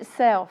church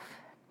itself,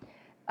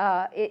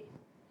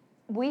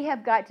 we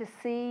have got to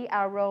see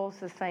our roles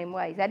the same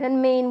way. That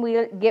doesn't mean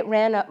we get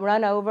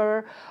run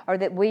over or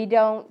that we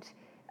don't,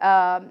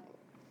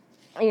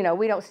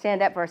 we don't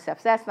stand up for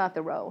ourselves. That's not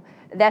the role.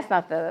 That's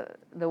not the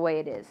way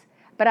it is.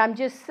 But I'm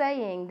just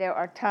saying there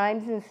are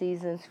times and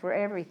seasons for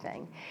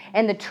everything.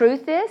 And the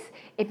truth is,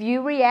 if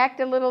you react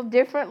a little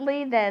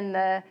differently than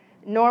the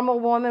normal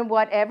woman,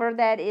 whatever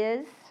that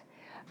is,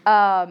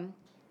 God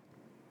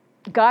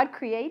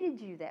created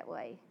you that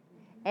way.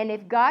 And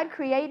if God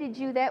created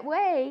you that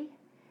way,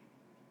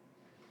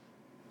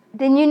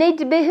 then you need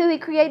to be who He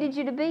created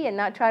you to be and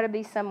not try to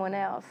be someone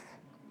else.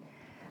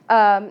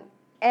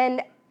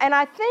 And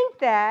I think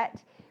that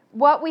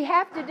what we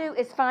have to do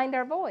is find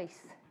our voice.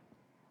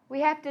 We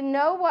have to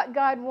know what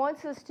God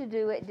wants us to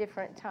do at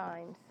different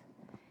times.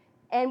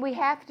 And we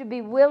have to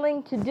be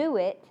willing to do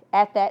it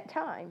at that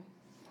time.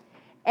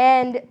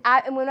 And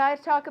when I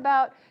talk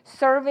about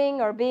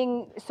serving or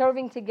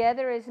serving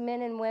together as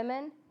men and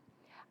women,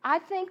 I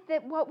think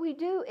that what we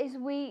do is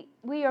we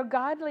are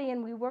godly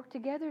and we work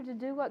together to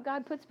do what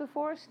God puts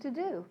before us to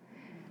do.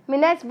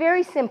 That's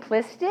very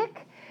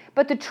simplistic,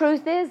 but the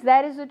truth is,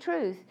 that is the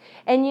truth.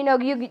 And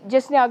you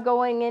just now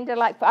going into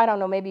I don't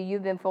know, maybe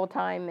you've been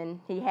full-time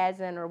and he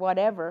hasn't or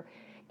whatever.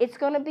 It's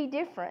going to be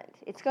different.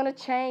 It's going to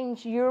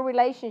change your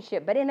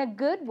relationship, but in a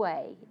good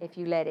way if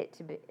you let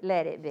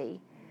it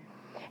be.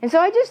 And so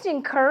I just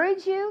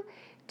encourage you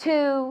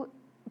to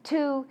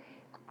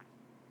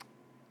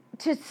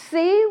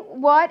see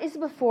what is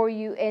before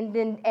you and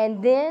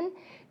then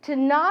to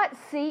not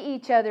see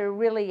each other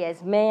really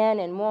as man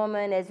and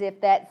woman, as if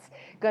that's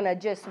going to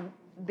just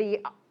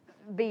be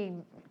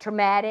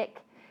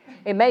traumatic.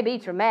 It may be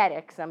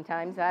traumatic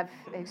sometimes. I've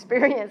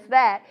experienced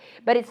that.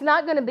 But it's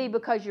not going to be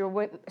because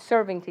you're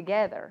serving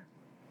together.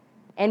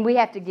 And we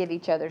have to give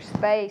each other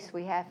space.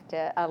 We have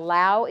to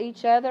allow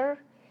each other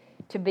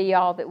to be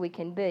all that we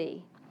can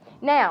be.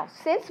 Now,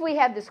 since we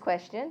have this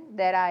question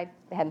that I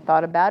hadn't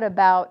thought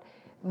about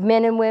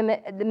men and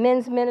women, the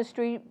men's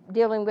ministry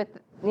dealing with,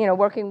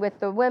 working with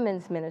the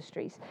women's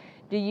ministries,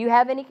 do you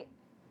have any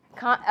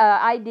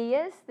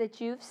ideas that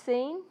you've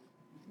seen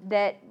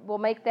that will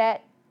make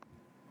that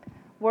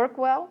work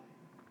well?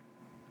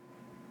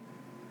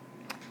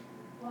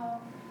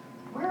 Well,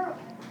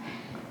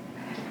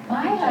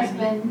 my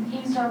husband,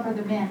 he's over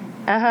the men.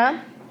 Uh-huh.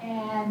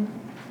 And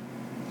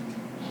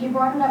he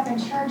brought it up in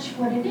church.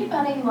 Would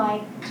anybody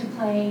like to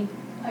play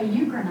a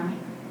euchre night?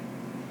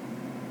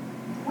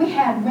 We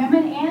had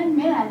women and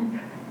men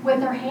with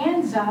their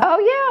hands up. Oh,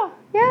 yeah.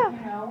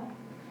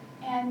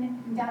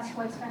 And that's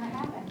what's going to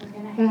happen. We're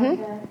going to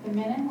have the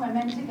men and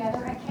women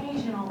together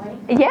occasionally.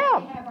 Yeah.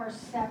 We have our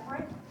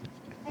separate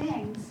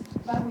things,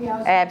 but we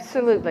also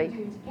Absolutely.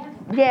 do together.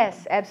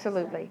 Yes,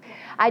 absolutely.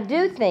 I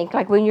do think,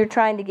 like when you're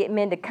trying to get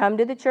men to come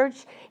to the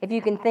church, if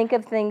you can think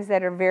of things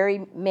that are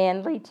very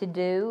manly to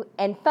do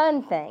and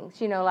fun things,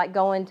 like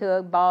going to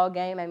a ball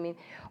game,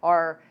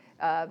 or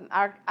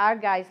our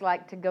guys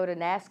like to go to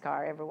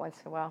NASCAR every once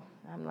in a while.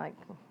 I'm like,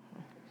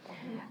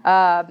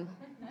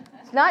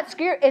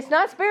 it's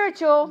not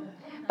spiritual,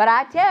 but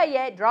I tell you,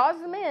 it draws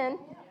them in.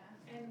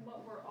 And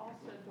what we're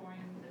also doing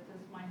that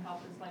this might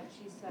help is, like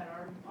she said,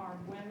 our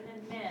women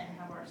and men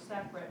are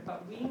separate,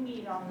 but we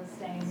meet on the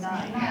same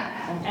night.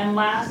 And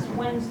last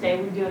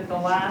Wednesday, we do it the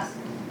last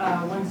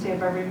Wednesday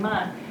of every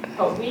month,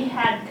 but we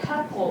had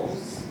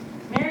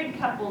married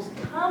couples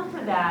come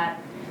for that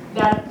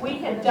if we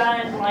had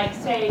done, like,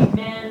 say,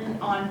 men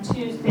on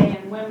Tuesday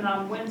and women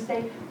on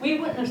Wednesday, we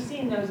wouldn't have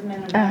seen those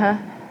men and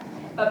women.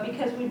 But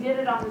because we did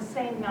it on the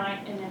same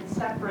night and in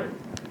separate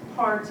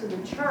parts of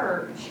the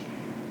church,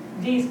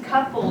 these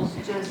couples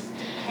just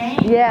came.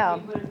 Yeah.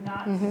 We would have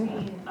not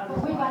seen But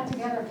we got otherwise.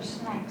 together for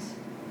snacks.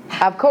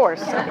 Of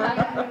course. You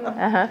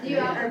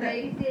offer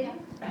babysitting?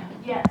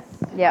 Yes.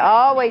 Yeah,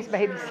 always I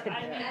make babysitting.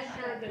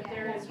 sure that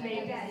there is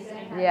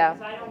babysitting. Yeah.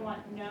 Because I don't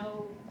want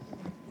no.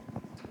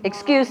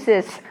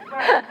 Excuses.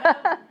 Right,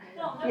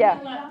 no, nobody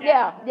left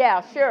out.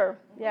 Yeah, sure,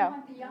 We yeah.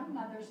 want the young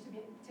mothers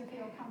to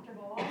feel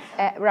comfortable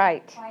also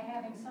Right. by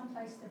having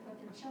someplace to put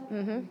their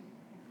children.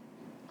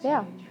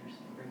 Yeah.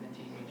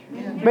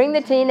 Bring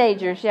the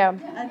teenagers, yeah.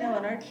 I know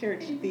in our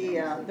church,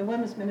 the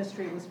women's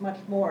ministry was much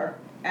more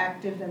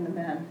active than the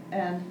men.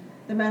 And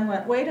the men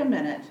went, wait a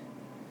minute,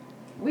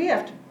 we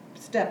have to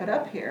step it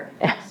up here.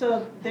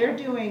 So they're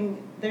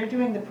doing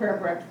the prayer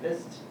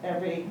breakfast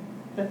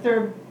the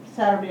third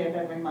Saturday of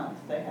every month.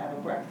 They have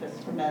a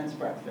breakfast for men's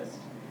breakfast.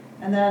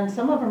 And then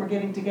some of them are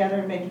getting together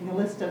and making a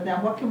list of,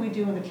 now what can we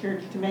do in the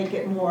church to make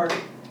it more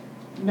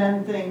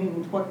men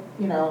thing,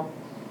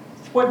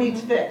 what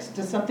needs fixed?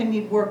 Does something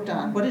need worked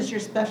on? What is your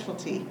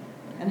specialty?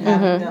 And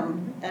having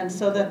them, and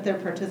so that they're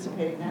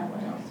participating that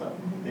way also.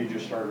 They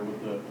just started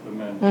with the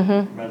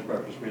men's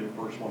breakfast. We had the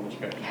first one this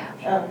past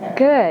year.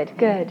 Okay.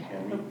 Good.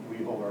 And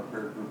we hold our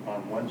prayer group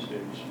on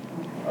Wednesdays,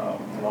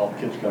 and all the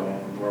kids come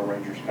in, Royal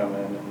Rangers come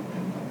in, and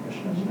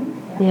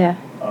missionists. Yeah.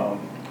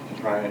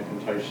 To try and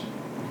entice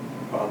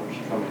fathers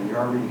to come in. You're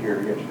already here,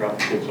 you have to drop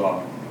the kids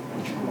off.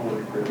 And you hold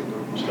a prayer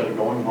group instead of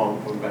going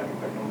home, going back and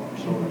picking them up.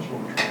 So that's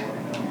what we're trying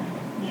right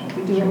now.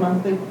 We do a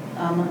monthly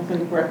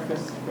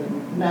breakfast for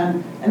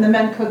men, and the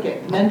men cook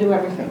it. The men do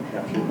everything.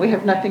 We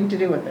have nothing to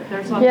do with it.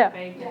 There's lots Yeah. of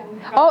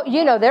bacon. Oh,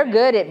 they're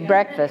good at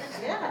breakfast.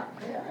 Yeah.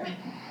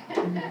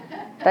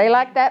 They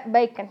like that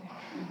bacon.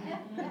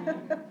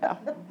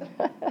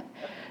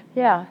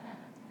 Yeah.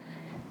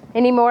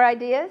 Any more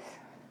ideas?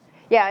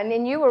 Yeah, and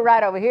then you were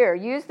right over here.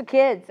 Use the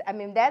kids.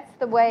 That's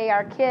the way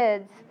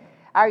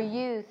our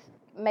youth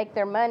make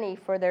their money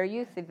for their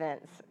youth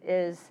events,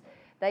 is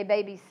they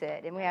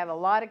babysit. And we have a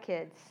lot of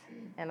kids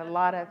and a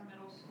lot of...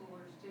 Middle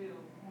schoolers too.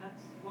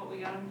 That's what we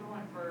got them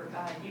doing for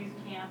youth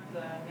camp,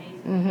 the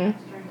amazing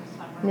camps during the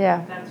summer.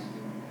 Yeah. That's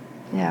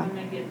Yeah. when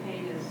they get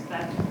paid,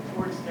 that's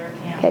towards their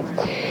camp.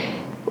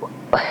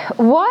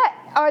 What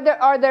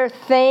are there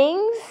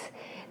things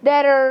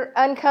that are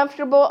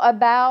uncomfortable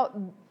about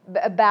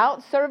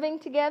serving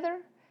together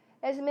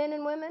as men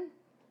and women?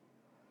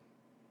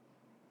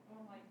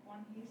 Well, like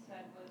one he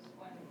said was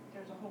when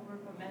there's a whole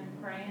group of men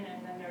praying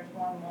and then there's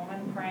one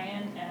woman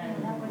praying,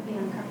 and That would be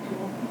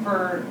uncomfortable.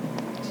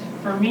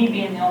 for me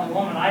being the only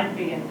woman, I'd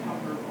be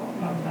uncomfortable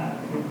about that.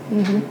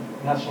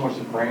 Not so much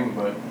the praying,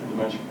 but the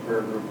men's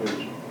prayer group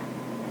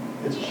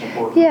it's a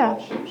support group Yeah.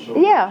 also. So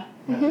Yeah.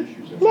 men's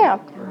issues that Yeah.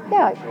 we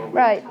Yeah. so we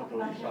Right. put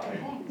those aside.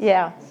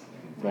 Yeah.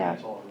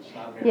 That's all. It's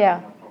not making Yeah.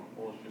 them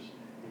uncomfortable, it's just,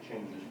 it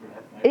changes for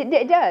that night.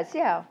 It does,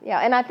 yeah.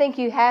 And I think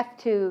you have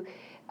to,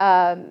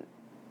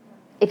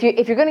 if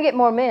you're going to get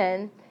more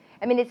men,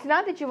 it's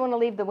not that you want to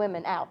leave the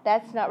women out.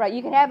 That's not right.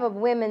 You can have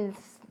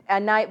a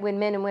night when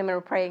men and women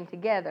are praying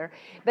together.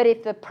 But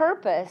if the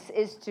purpose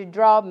is to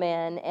draw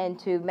men and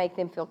to make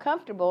them feel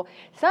comfortable,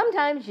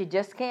 sometimes you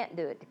just can't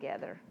do it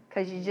together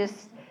because you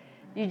just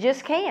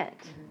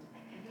can't.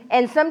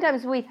 And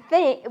sometimes we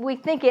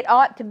think it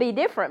ought to be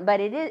different, but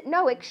it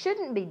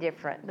shouldn't be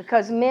different,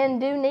 because men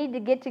do need to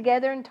get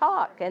together and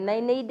talk, and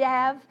they need to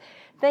have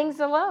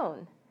things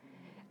alone.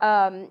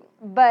 And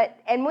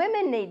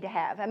women need to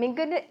have.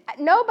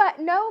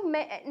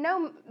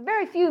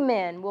 Very few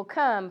men will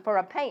come for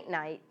a painting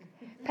night,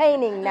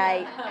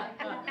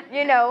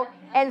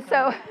 and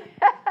so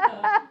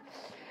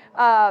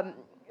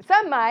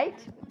some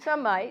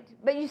might,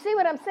 but you see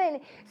what I'm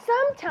saying?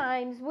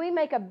 Sometimes we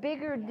make a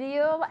bigger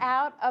deal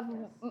out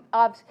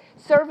of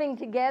serving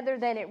together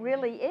than it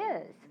really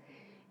is.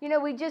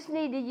 We just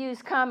need to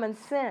use common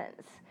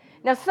sense.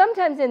 Now,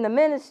 sometimes in the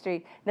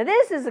ministry,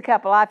 this is a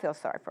couple I feel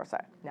sorry for.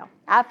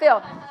 I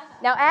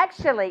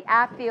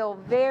feel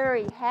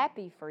very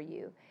happy for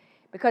you,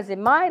 because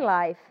in my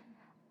life,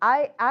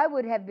 I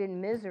would have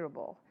been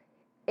miserable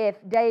if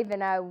Dave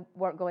and I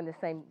weren't going the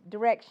same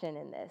direction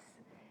in this.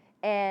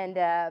 And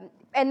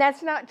and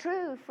that's not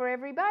true for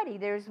everybody.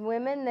 There's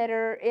women that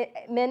are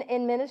men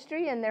in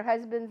ministry and their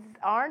husbands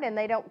aren't, and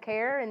they don't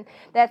care, and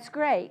that's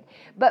great.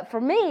 But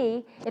for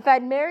me, if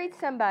I'd married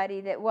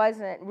somebody that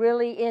wasn't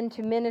really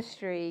into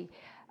ministry,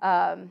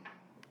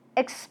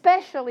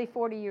 especially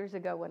 40 years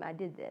ago when I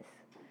did this,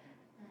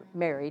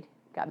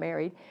 got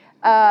married,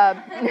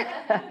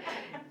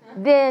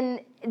 then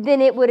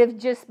it would have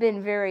just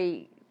been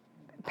very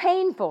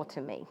painful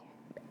to me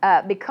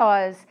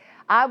because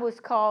I was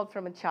called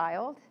from a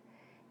child,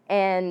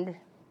 and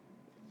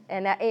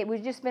it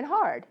was just been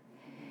hard.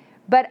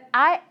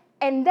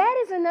 And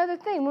that is another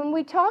thing. When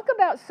we talk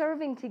about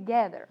serving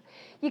together,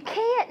 you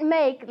can't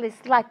make this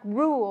like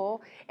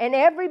rule and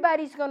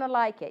everybody's going to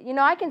like it. You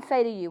know, I can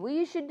say to you, well,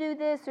 you should do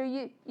this or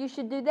you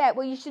should do that.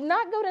 Well, you should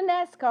not go to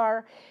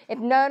NASCAR if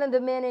none of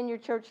the men in your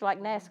church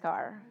like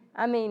NASCAR.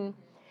 I mean,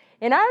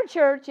 in our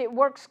church, it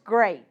works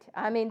great.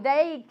 I mean,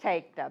 they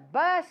take the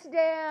bus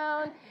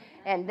down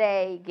and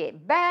they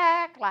get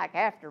back like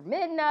after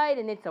midnight,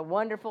 and it's a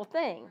wonderful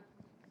thing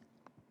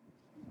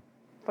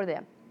for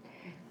them.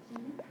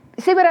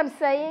 See what I'm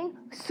saying?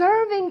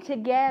 Serving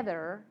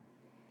together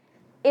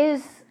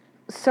is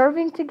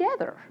serving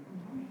together.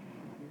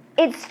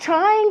 It's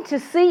trying to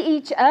see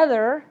each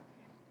other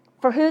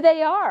for who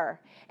they are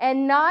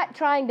and not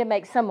trying to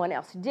make someone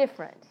else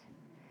different.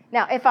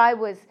 Now, if I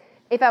was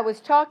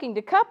talking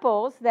to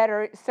couples that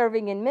are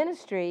serving in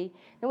ministry,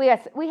 and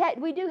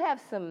we do have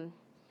some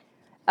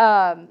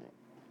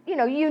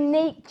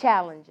unique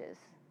challenges,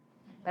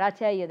 but I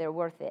tell you, they're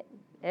worth it,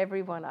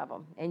 every one of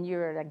them, and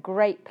you're at a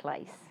great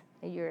place.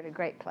 You're at a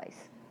great place.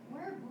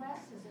 We're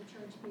blessed as a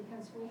church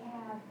because we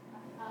have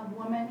a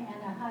woman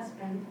and a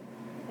husband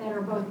that are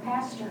both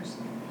pastors.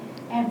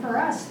 And for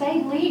us,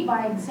 they lead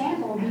by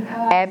example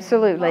because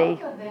Absolutely.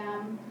 both of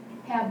them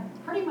have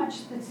pretty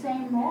much the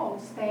same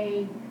roles.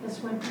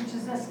 This one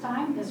preaches this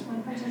time, this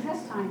one preaches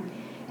this time.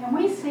 And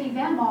we see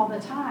them all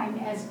the time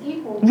as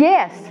equal.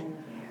 Yes.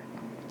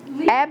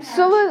 leading our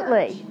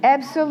Absolutely. church.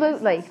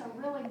 Absolutely. That gives us a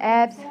really good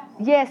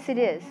example. Yes, it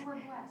is. We're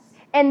blessed.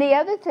 And the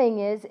other thing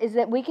is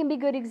that we can be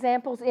good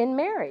examples in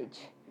marriage.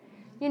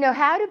 You know,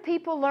 how do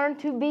people learn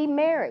to be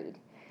married?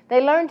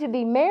 They learn to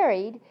be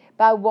married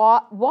by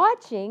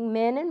watching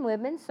men and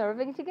women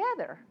serving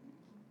together.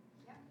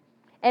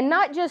 And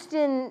not just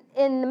in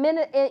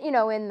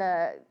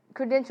the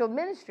credentialed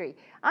ministry.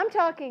 I'm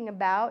talking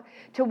about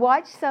to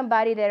watch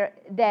somebody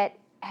that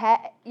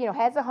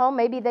has a home.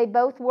 Maybe they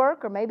both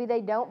work, or maybe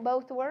they don't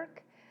both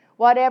work.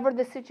 Whatever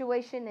the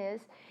situation is.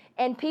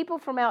 And people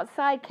from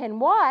outside can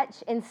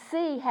watch and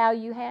see how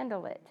you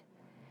handle it.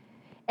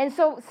 And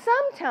so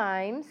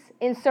sometimes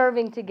in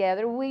serving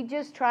together, we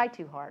just try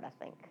too hard, I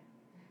think.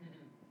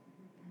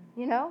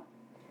 You know?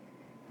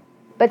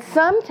 But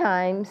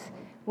sometimes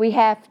we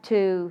have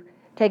to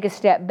take a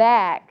step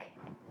back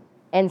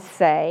and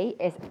say,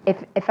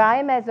 if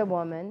I as a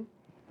woman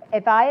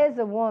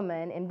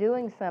am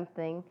doing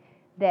something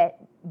that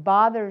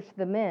bothers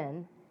the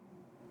men,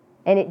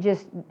 and it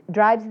just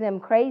drives them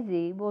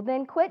crazy, well,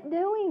 then quit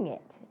doing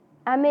it.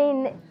 I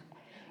mean,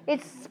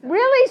 it's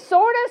really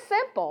sort of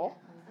simple.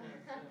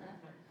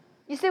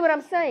 You see what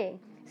I'm saying?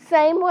 The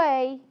same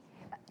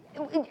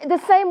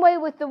way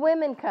with the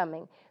women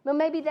coming. Well,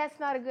 maybe that's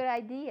not a good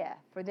idea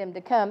for them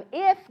to come,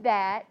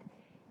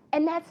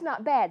 and that's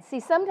not bad. See,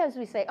 sometimes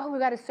we say, we've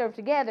got to serve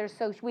together,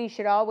 so we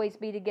should always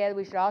be together.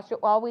 We should also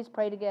always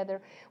pray together.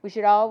 We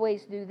should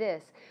always do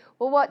this.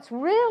 Well, what's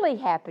really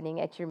happening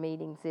at your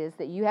meetings is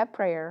that you have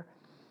prayer,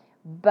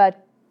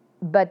 but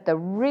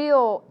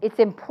it's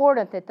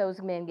important that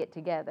those men get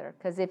together,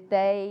 because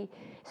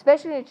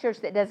especially in a church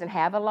that doesn't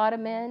have a lot of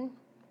men,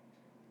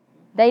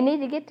 they need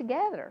to get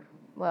together.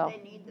 Well,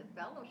 They need the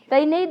fellowship.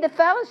 they need the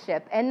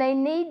fellowship, and they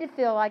need to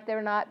feel like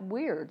they're not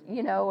weird,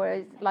 or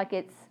it's like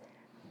it's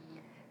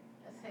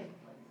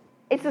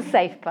a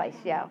safe place,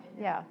 yeah.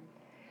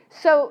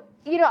 So,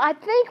 I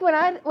think when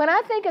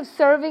I think of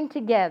serving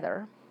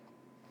together,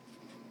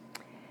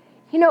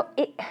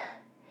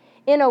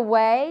 in a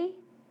way,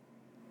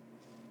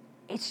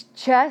 it's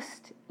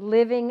just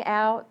living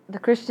out the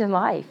Christian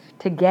life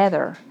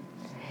together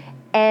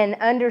and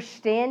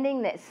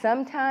understanding that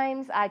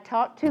sometimes I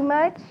talk too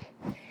much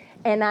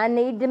and I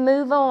need to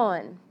move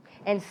on.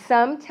 And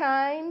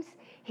sometimes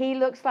he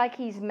looks like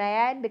he's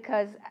mad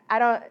because I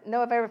don't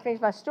know if I ever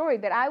finished my story,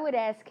 but I would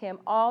ask him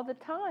all the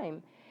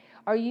time,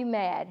 "Are you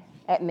mad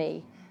at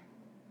me?"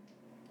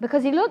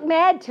 Because he looked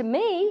mad to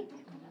me.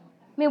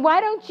 I mean,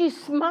 why don't you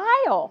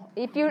smile?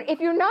 If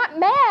you're not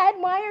mad,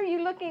 why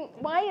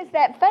is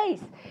that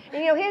face?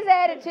 And, his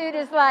attitude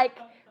is like,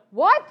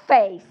 what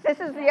face? This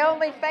is the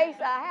only face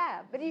I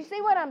have. But you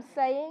see what I'm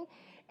saying?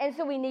 And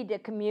so we need to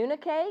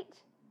communicate.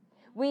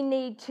 We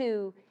need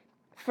to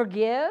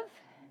forgive.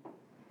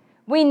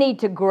 We need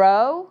to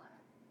grow.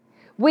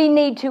 We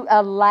need to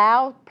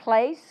allow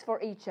place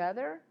for each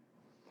other.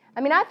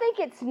 I mean, I think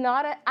it's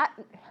not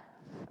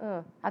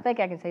I think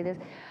I can say this.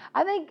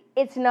 I think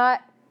it's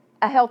not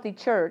a healthy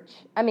church,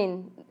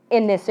 in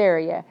this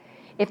area,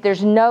 if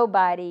there's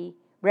nobody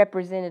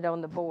represented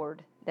on the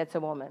board that's a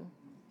woman.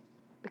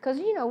 because,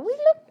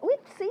 we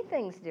see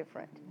things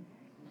different.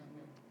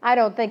 I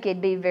don't think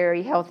it'd be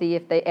very healthy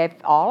if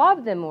all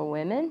of them were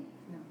women.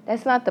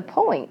 That's not the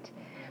point.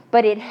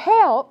 But it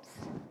helps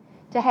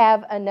to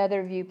have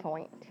another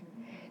viewpoint.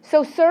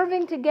 So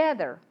serving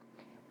together,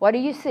 what do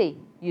you see?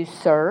 You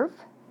serve.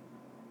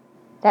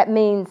 That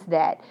means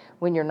that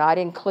when you're not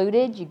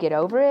included, you get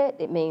over it.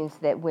 It means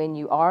that when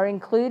you are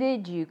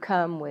included, you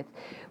come with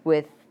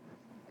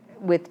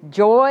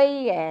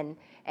joy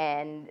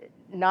and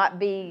not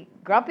be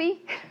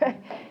grumpy.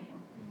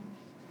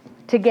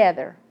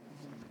 Together.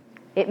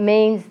 It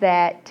means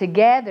that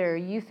together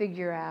you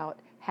figure out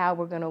how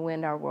we're going to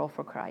win our world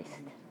for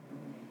Christ.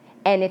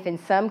 And if in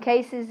some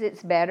cases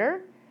it's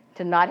better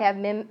to not have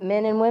men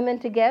and women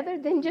together,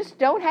 then just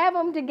don't have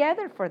them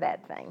together for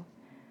that thing.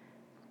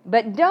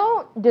 But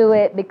don't do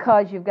it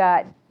because you've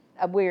got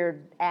a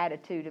weird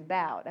attitude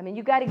about. I mean,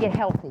 you've got to get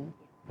healthy.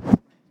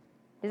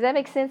 Does that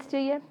make sense to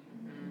you?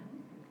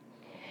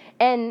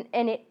 And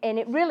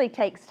it really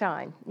takes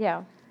time.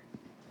 Yeah.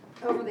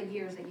 Over the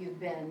years that you've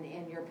been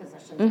in your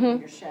positions Mm-hmm. of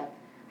leadership,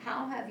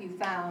 how have you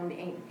found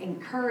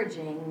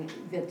encouraging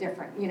the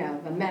different,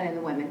 the men and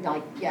the women?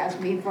 Like, as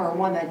me for a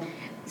woman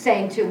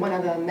saying to one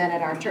of the men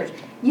at our church,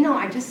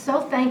 I just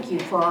so thank you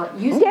for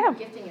using your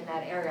gifting in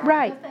that area.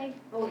 Right. I'm so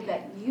thankful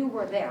that you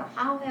were there.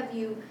 How have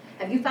you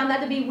found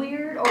that to be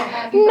weird, or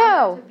have you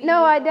found that to be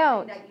No, I something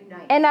don't. that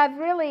unites? And I've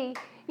really,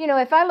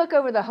 if I look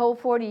over the whole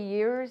 40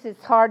 years,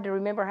 it's hard to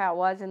remember how it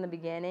was in the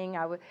beginning.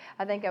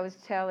 I think I was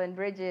telling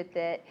Bridget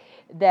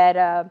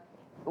that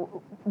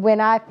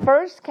when I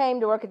first came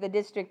to work at the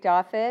district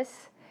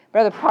office,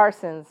 Brother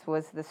Parsons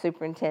was the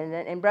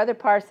superintendent, and Brother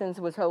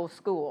Parsons was whole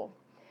school.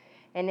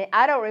 And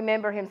I don't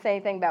remember him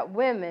saying anything about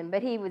women,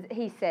 but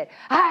he said,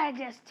 I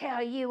just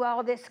tell you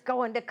all this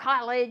going to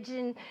college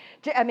and,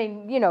 I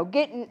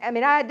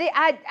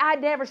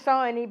never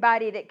saw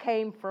anybody that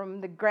came from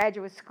the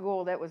graduate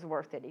school that was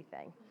worth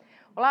anything.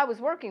 Well, I was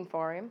working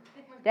for him.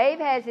 Dave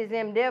has his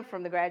MDiv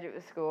from the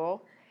graduate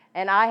school,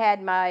 and I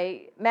had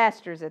my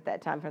master's at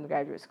that time from the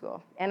graduate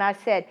school. And I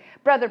said,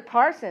 Brother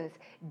Parsons,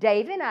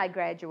 Dave and I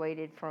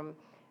graduated from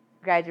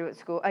graduate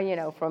school,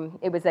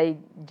 it was a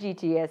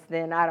GTS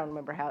then, I don't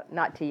remember how,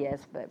 not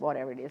TS, but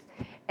whatever it is.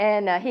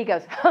 And he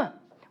goes,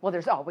 well,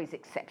 there's always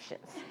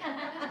exceptions.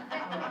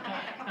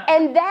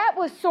 And that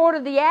was sort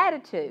of the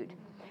attitude.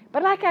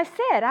 But like I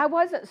said, I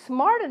wasn't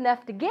smart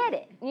enough to get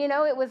it.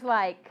 It was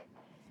like,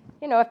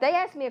 if they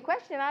asked me a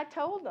question, I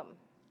told them.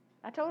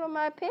 I told them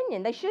my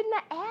opinion. They shouldn't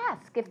have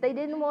asked if they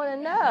didn't want to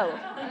know.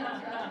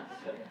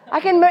 I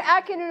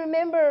can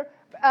remember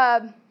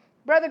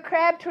Brother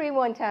Crabtree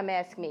one time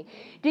asked me,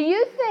 do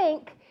you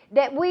think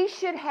that we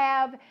should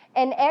have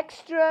an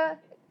extra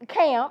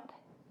camp?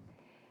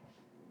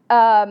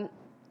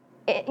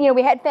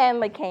 We had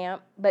family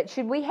camp, but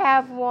should we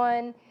have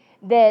one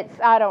that's,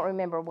 I don't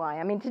remember why.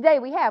 I mean, today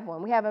we have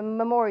one. We have a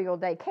Memorial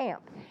Day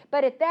camp.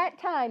 But at that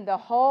time, the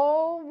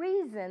whole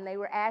reason they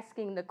were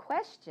asking the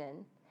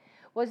question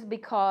was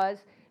because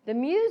the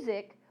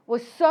music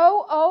was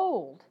so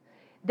old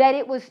that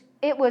it was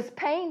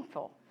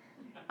painful.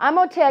 I'm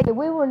going to tell you,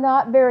 we were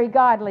not very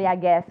godly, I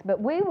guess,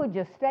 but we would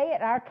just stay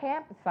at our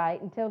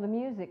campsite until the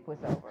music was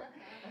over.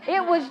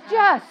 It was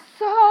just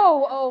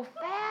so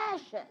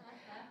old-fashioned.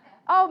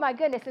 Oh, my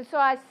goodness. And so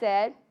I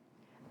said,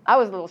 I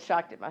was a little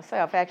shocked at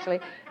myself, actually,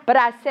 but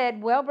I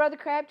said, well, Brother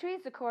Crabtree,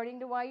 it's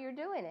according to why you're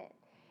doing it.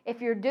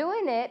 If you're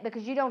doing it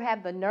because you don't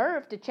have the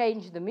nerve to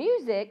change the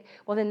music,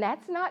 well, then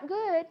that's not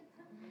good.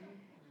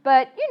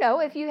 But,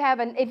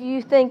 if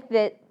you think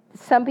that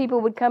some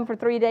people would come for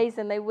 3 days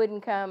and they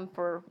wouldn't come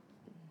for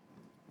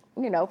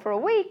a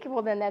week,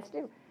 well, then that's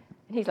different.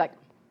 And he's like,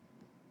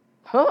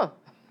 huh?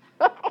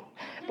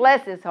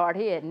 Bless his heart.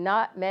 He had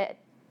not met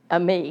a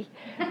me.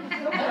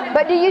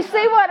 But do you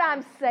see what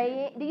I'm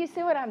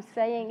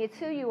saying? It's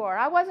who you are.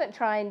 I wasn't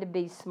trying to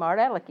be smart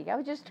alecky. I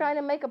was just trying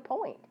to make a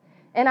point.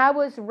 And I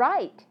was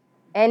right.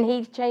 And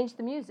he changed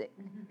the music.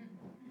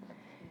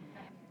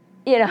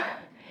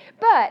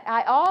 But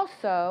I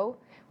also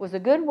was a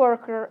good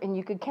worker, and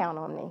you could count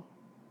on me.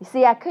 You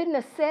see, I couldn't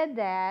have said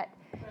that.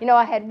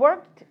 I had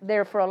worked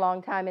there for a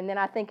long time, and then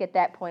I think at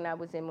that point I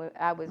was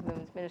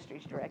women's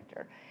ministries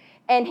director.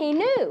 And he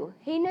knew.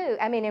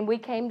 I mean, and we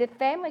came to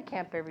family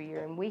camp every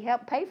year, and we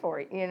helped pay for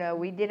it.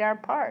 We did our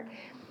part.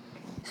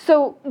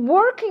 So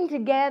working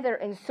together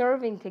and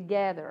serving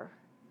together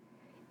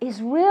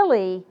is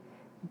really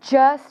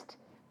just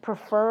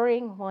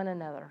preferring one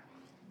another.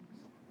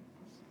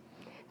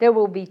 There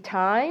will be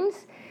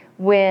times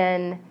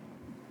when,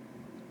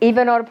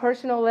 even on a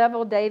personal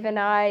level, Dave and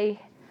I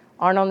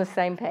aren't on the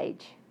same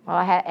page. Well,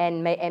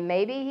 and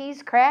maybe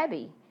he's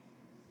crabby.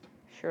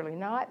 Surely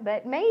not,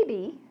 but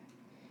maybe.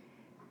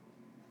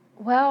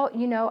 Well,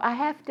 I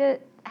have to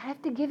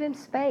give him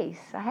space.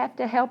 I have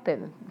to help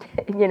him,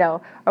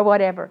 or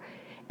whatever.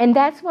 And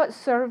that's what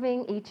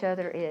serving each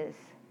other is.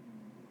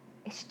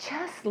 It's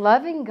just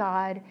loving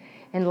God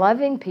and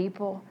loving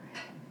people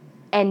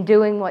and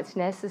doing what's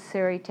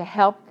necessary to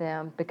help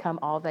them become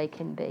all they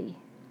can be.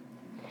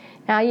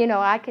 Now,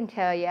 I can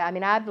tell you,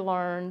 I've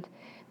learned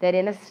that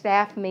in a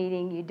staff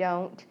meeting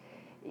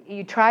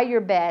you try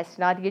your best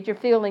not to get your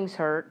feelings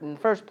hurt in the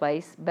first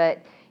place,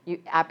 but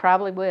I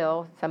probably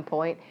will at some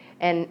point.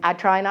 And I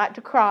try not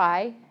to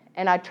cry,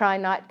 and I try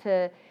not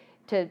to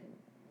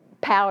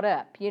pout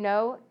up,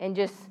 and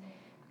just,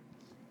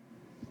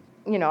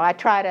 I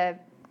try to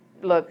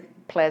look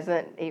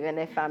pleasant even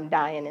if I'm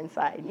dying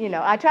inside.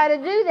 I try to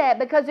do that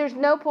because there's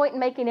no point in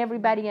making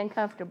everybody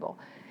uncomfortable.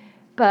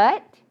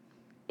 But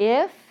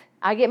if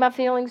I get my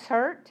feelings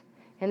hurt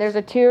and there's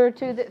a tear or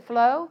two that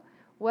flow,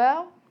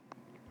 well,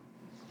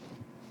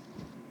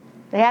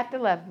 they have to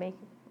love me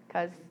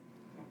because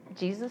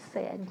Jesus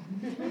said.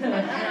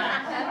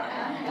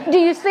 Do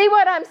you see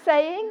what I'm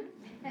saying?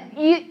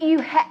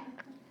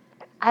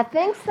 I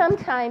think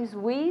sometimes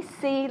we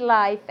see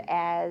life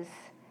as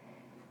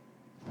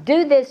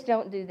do this,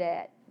 don't do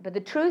that. But the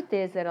truth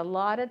is that a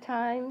lot of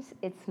times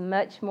it's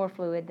much more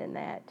fluid than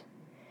that.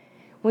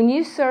 When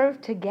you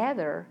serve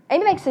together,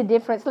 it makes a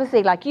difference. Let's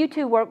see, like you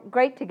two work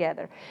great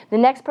together. The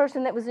next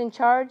person that was in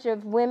charge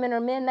of women or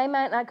men, they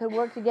might not could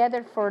work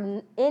together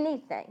for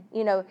anything.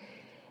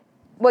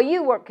 Well,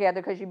 you work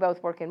together because you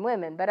both work in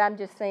women, but I'm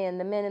just saying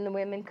the men and the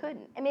women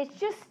couldn't. I mean,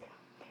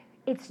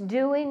 it's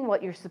doing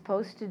what you're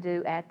supposed to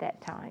do at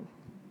that time.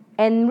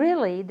 And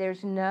really,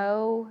 there's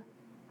no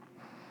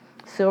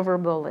silver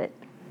bullet.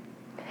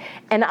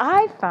 And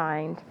I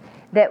find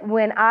that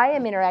when I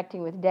am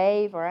interacting with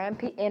Dave or I'm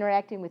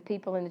interacting with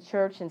people in the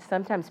church, and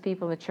sometimes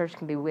people in the church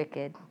can be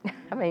wicked,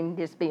 I mean,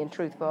 just being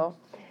truthful,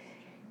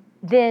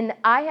 then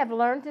I have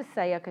learned to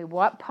say, okay,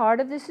 what part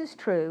of this is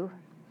true?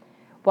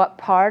 What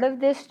part of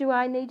this do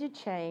I need to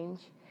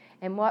change?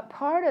 And what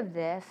part of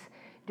this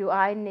do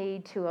I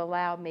need to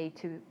allow me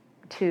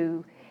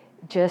to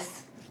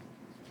just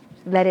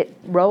let it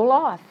roll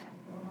off?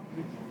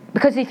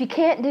 Because if you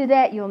can't do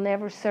that, you'll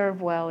never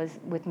serve well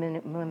with men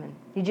and women.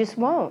 You just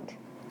won't.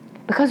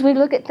 Because we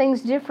look at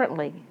things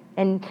differently.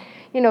 And,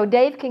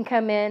 Dave can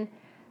come in.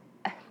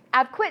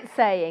 I've quit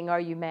saying,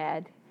 "Are you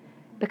mad?"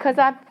 Because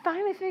I've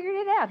finally figured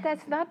it out.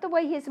 That's not the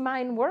way his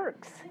mind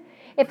works.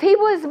 If he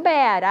was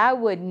mad, I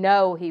would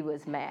know he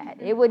was mad.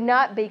 It would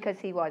not be because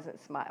he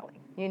wasn't smiling,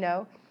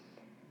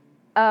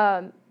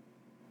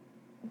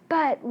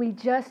 But we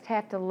just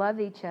have to love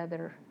each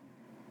other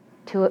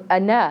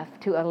enough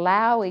to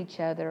allow each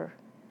other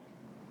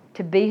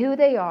to be who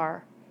they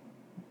are,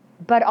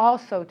 but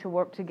also to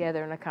work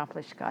together and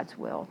accomplish God's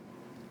will.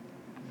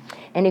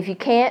 And if you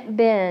can't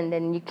bend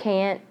and you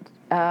can't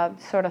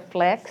sort of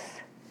flex,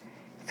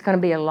 it's going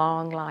to be a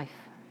long life.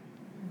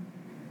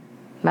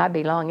 Might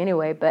be long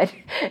anyway, but,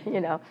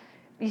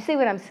 you see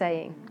what I'm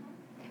saying?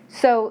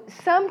 So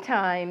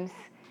sometimes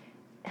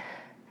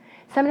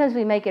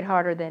we make it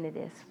harder than it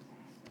is.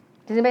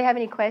 Does anybody have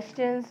any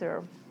questions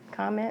or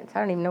comments?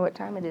 I don't even know what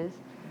time it is.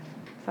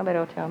 Somebody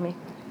will tell me.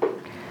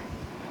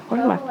 What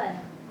am I? 12:11.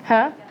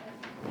 Huh?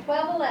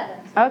 12:11.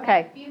 Okay.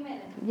 A few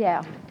minutes.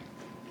 Yeah.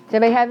 Does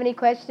anybody have any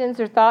questions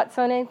or thoughts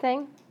on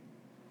anything?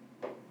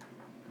 I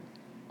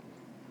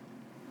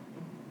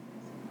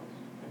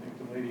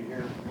think the lady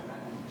here,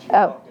 she was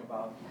Oh. talking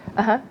about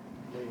Uh-huh.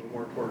 leaning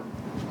more toward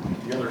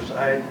the other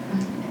side.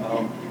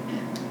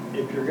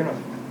 If you're gonna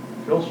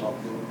fill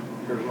something,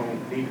 there's no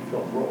need to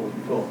fill a role,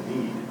 you fill a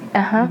need.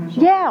 Uh-huh.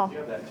 So Yeah. if you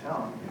have that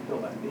talent, you fill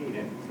that need,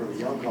 and for the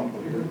young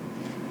couple here,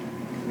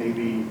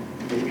 maybe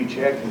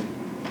Chad can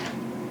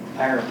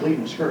hire a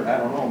bleeding skirt, I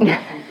don't know. Figure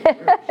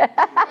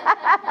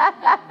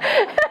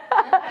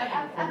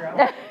out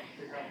what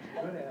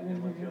you're good at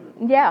and let the other.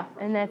 Yeah,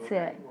 and that's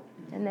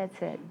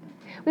it.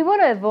 We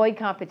want to avoid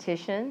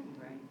competition,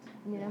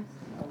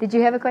 Did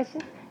you have a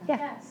question? Yeah.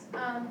 Yes,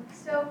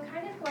 so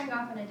kind of going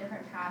off on a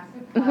different path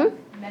Mhm. of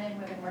men and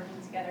women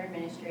working together in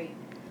ministry.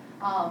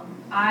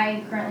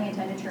 I currently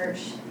attend a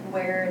church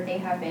where they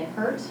have been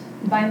hurt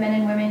by men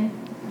and women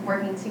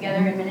working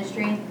together in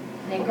ministry, and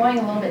they're going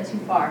a little bit too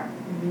far.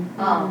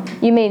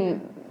 You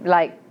mean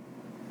like,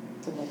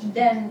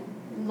 Then,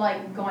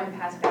 like, going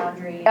past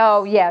boundaries.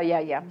 oh, yeah.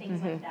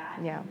 Things like that.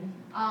 Yeah.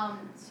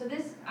 So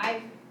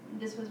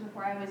this was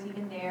before I was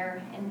even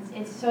there, and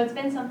it's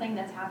been something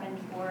that's happened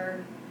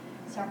for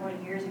several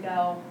years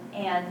ago,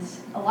 and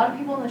a lot of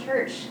people in the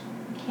church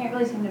can't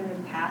really seem to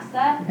move past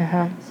that.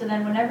 Uh-huh. So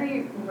then whenever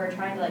we're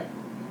trying to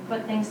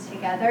put things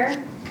together,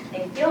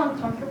 they feel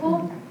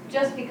uncomfortable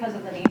just because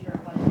of the nature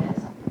of what it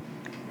is.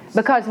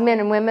 Because men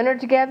and women are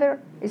together?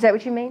 Is that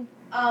what you mean?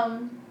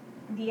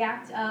 The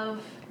act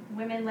of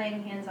women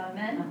laying hands on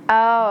men.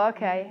 Oh,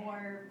 okay.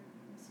 Or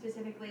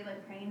specifically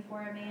praying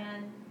for a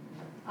man,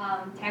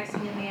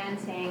 texting a man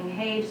saying,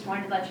 "Hey, just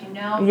wanted to let you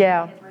know,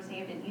 Yeah. kids were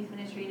saved in youth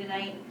ministry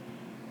tonight."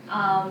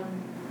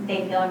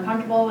 They feel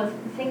uncomfortable with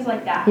things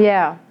like that.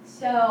 Yeah.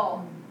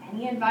 So,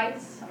 any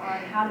advice on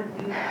how to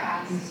move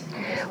past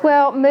this?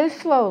 Well, move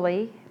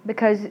slowly,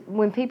 because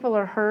when people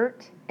are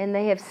hurt and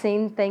they have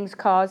seen things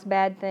cause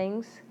bad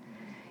things,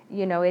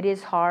 it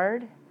is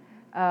hard.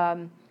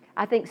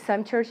 I think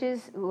some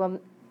churches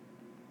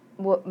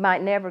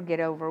might never get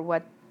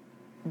over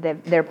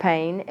their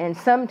pain, and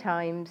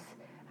sometimes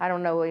I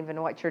don't know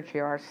even what church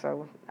you are,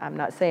 so I'm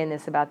not saying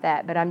this about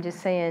that, but I'm just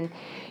saying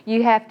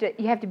you have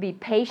to be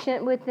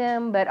patient with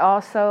them, but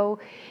also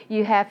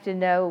you have to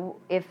know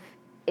if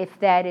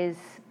that is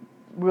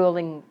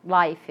ruling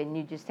life and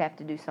you just have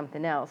to do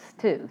something else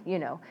too, you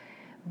know.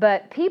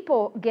 But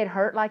people get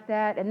hurt like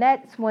that, and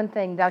that's one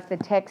thing, like the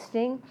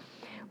texting.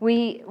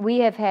 We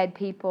have had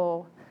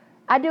people,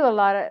 I do a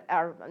lot of,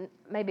 or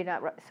maybe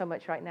not so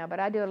much right now, but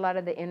I do a lot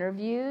of the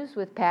interviews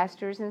with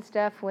pastors and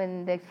stuff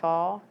when they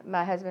fall,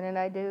 my husband and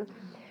I do.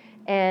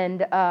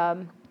 And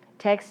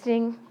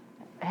texting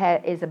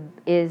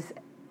is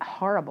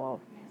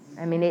horrible.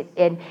 I mean,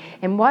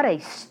 and what a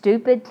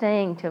stupid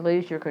thing to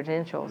lose your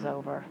credentials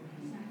over,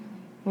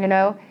 you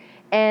know?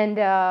 And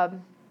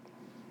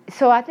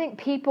so I think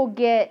people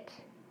get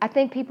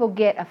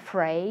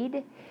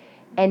afraid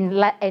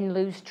and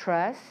lose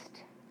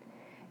trust.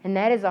 And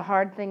that is a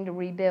hard thing to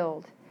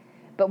rebuild.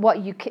 But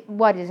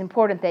what is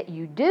important that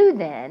you do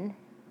then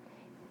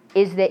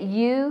is that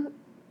you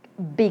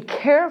be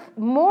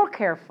more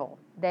careful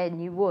than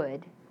you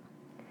would,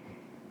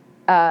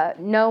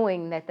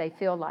 knowing that they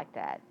feel like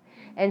that.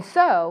 And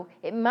so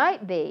it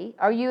might be,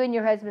 are you and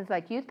your husband's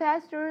like youth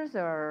pastors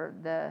or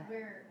the?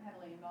 We're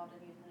heavily involved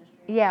in youth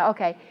ministry. Yeah,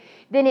 okay.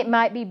 Then it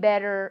might be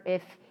better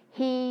if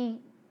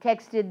he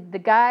texted the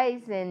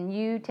guys and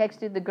you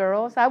texted the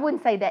girls. I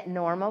wouldn't say that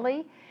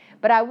normally.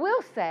 But I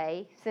will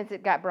say, since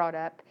it got brought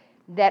up,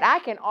 that I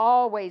can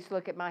always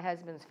look at my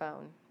husband's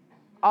phone.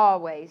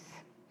 Always.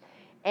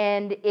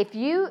 And if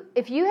you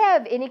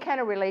have any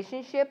kind of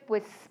relationship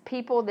with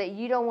people that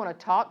you don't want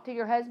to talk to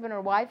your husband or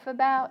wife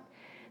about,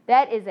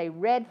 that is a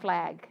red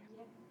flag.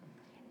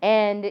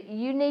 And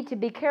you need to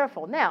be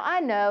careful. Now,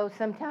 I know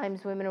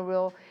sometimes women are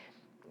real,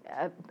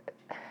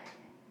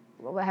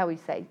 how we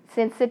say,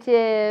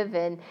 sensitive,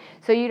 and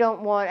so you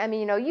don't want, I mean,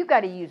 you know, you've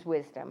got to use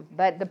wisdom.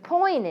 But the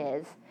point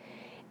is,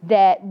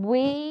 that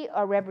we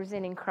are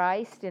representing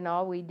Christ in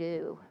all we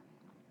do.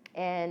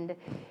 And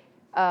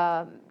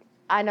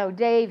I know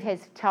Dave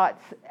has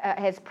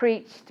has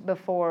preached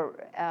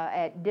before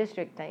at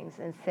district things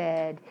and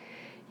said,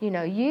 you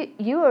know,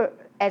 you are,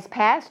 as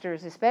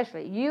pastors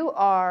especially, you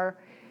are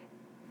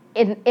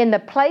in the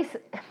place,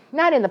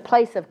 not in the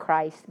place of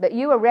Christ, but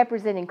you are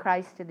representing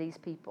Christ to these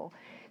people.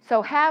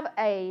 So have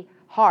a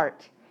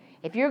heart.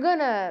 If you're going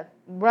to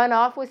run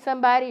off with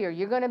somebody or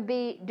you're going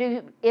to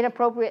do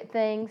inappropriate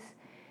things,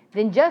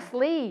 then just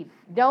leave.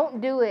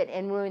 Don't do it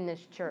and ruin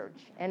this church.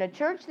 And a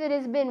church that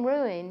has been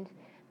ruined,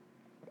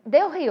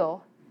 they'll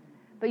heal,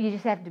 but you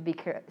just have to be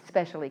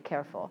especially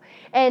careful.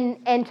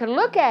 And to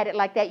look at it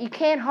like that, you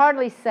can't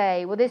hardly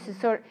say, well, this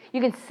is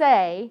you can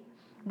say,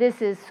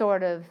 this is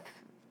sort of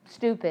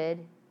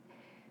stupid,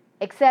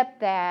 except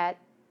that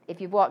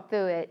if you've walked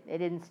through it,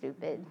 it isn't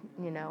stupid,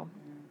 you know.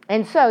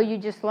 And so you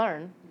just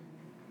learn.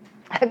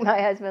 Like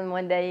my husband,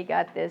 one day he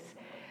got this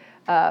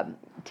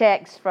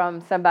text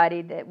from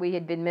somebody that we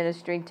had been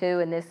ministering to,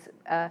 and this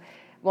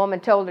woman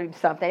told him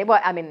something.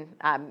 Well, I mean,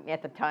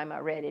 at the time I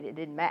read it, it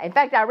didn't matter. In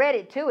fact, I read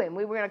it to him.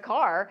 We were in a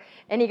car,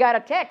 and he got a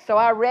text, so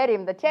I read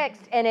him the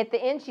text, and at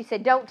the end she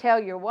said, "Don't tell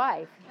your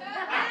wife."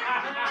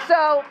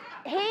 So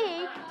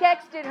he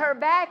texted her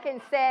back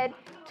and said,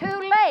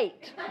 "Too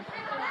late."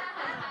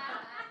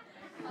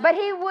 But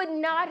he would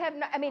not have,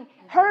 I mean,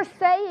 her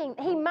saying,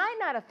 he might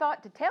not have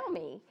thought to tell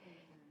me,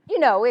 you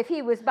know, if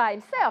he was by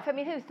himself. I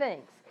mean, who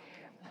thinks?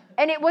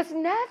 And it was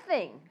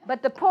nothing.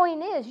 But the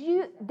point is,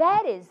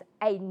 that is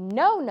a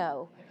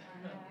no-no,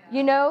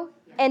 you know.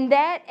 And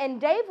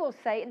Dave will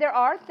say, there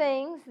are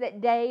things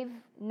that Dave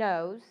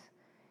knows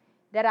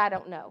that I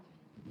don't know.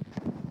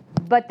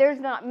 But there's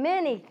not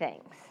many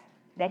things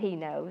that he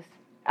knows.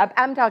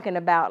 I'm talking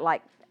about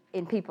like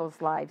in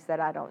people's lives that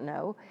I don't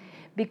know.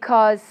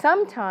 Because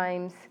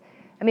sometimes,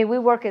 I mean, we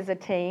work as a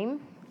team,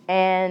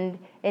 and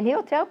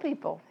he'll tell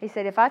people. He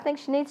said, if I think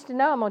she needs to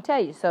know, I'm going to tell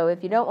you. So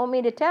if you don't want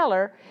me to tell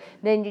her,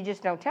 then you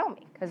just don't tell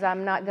me, because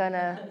I'm going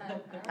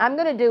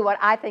to do what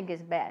I think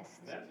is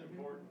best. That's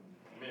important.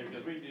 I mean,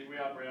 because we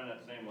operate on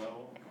that same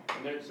level.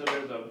 And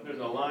there's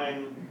a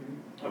line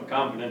of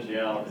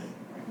confidentiality.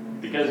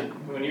 Because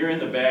when you're in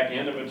the back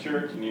end of a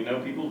church and you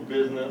know people's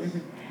business,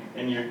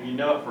 and you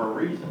know it for a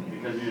reason,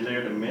 because you're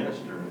there to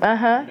minister.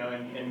 Uh-huh. You know,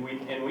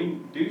 and we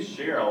do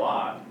share a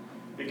lot,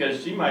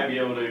 because she might be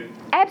able to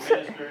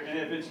minister. And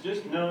if it's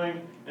just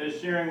knowing, and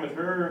sharing with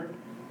her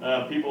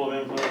people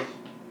of influence,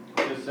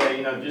 to say,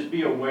 you know, just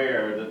be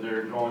aware that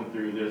they're going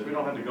through this. We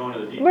don't have to go into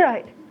the details.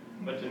 Right.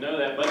 But to know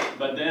that,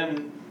 but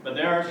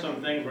there are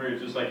some things where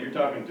it's just like you're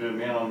talking to a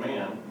man on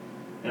man,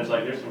 and it's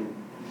like there's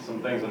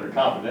some things that are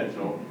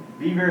confidential.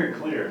 Be very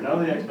clear. Know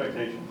the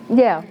expectations.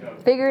 Yeah.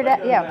 Figure it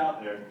out. Yeah.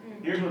 Out there.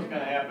 Here's what's going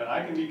to happen.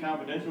 I can be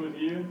confidential with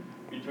you,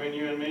 between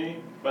you and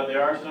me, but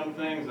there are some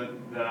things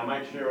that I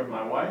might share with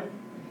my wife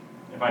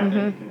if I think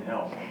it can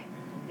help.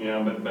 You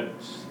know,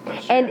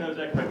 but sharing those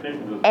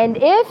expectations. And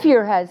if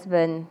your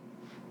husband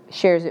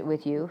shares it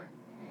with you,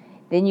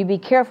 then you be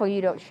careful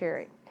you don't share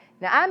it.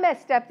 Now, I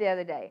messed up the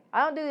other day.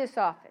 I don't do this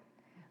often.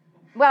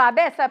 Well, I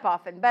mess up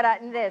often, but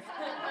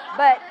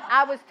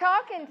I was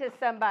talking to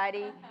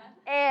somebody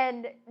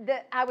And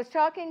I was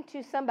talking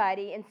to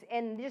somebody,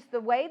 and just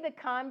the way the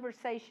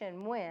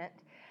conversation went,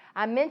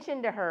 I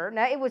mentioned to her,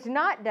 now it was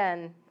not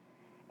done,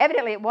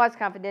 evidently it was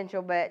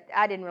confidential, but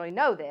I didn't really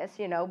know this,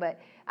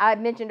 but I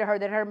mentioned to her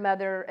that her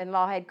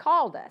mother-in-law had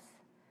called us.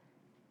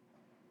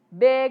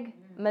 Big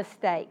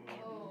mistake.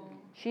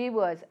 She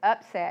was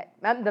upset.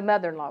 The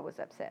mother-in-law was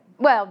upset.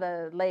 Well,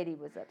 the lady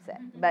was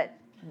upset. But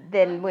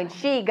then when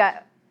she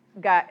got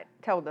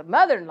told the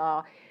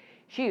mother-in-law,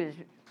 she was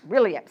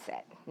really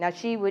upset. Now,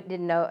 she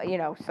didn't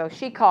know, so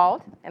she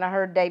called, and I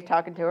heard Dave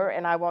talking to her,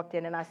 and I walked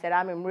in and I said,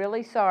 I'm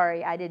really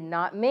sorry. I did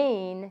not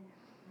mean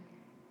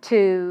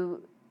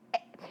to,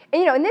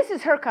 and this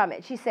is her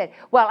comment. She said,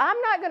 well, I'm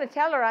not going to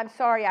tell her I'm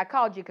sorry I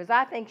called you because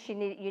I think you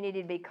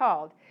needed to be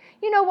called.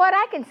 You know what?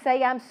 I can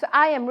say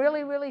I am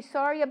really, really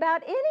sorry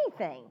about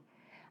anything.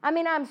 I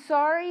mean, I'm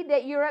sorry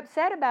that you're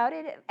upset about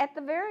it at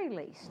the very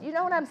least. You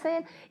know what I'm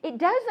saying? It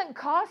doesn't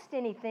cost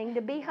anything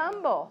to be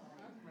humble.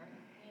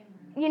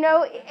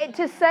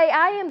 To say,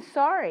 I am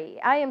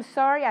sorry.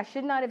 I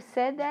should not have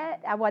said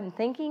that. I wasn't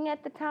thinking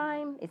at the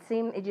time.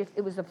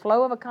 It was the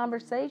flow of a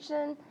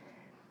conversation.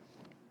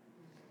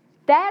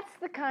 That's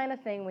the kind of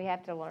thing we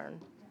have to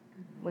learn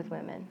with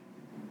women,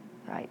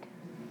 right?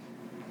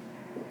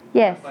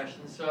 Yes.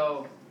 Question.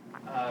 So,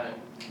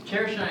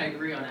 Cherish and I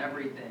agree on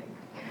everything.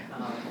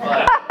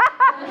 But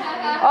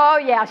oh,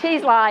 yeah,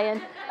 she's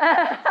lying.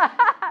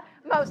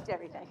 Most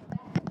everything.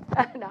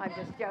 No, I'm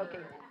just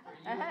joking.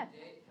 for you and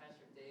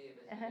Pastor Dave,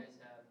 as you guys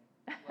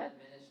have led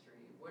ministry,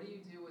 what do you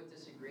do with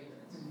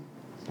disagreements?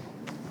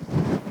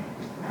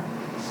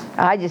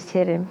 I just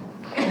hit him.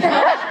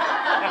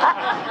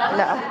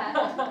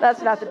 No,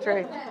 that's not the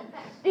truth.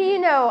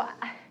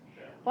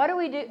 What do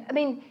we do? I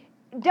mean,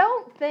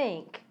 don't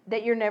think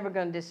that you're never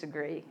going to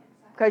disagree,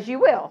 because you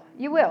will.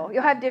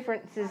 You'll have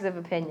differences of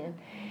opinion.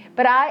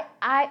 But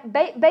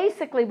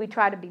basically, we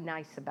try to be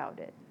nice about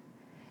it.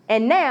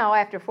 And now,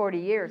 after 40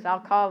 years, I'll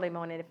call him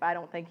on it if I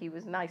don't think he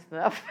was nice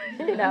enough,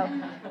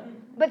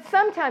 But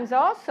sometimes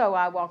also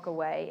I walk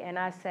away and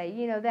I say,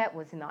 that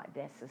was not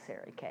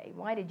necessary, Kay.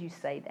 Why did you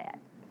say that?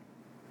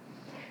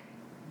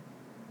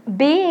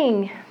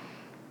 Being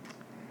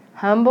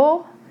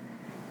humble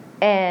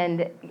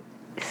and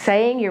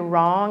saying you're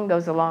wrong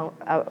goes a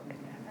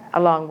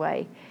long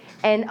way.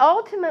 And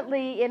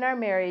ultimately, in our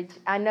marriage,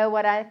 I know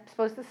what I'm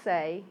supposed to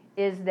say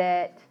is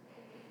that,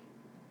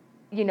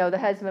 the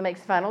husband makes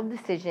the final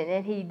decision,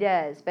 and he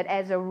does. But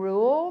as a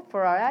rule,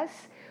 for us,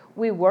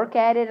 we work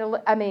at it.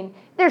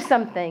 There's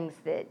some things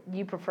that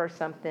you prefer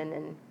something,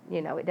 and,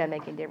 it doesn't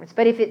make any difference.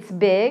 But if it's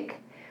big,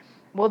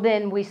 well,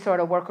 then we sort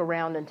of work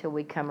around until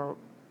we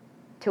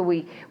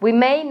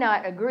may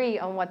not agree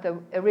on what the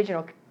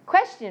original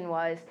question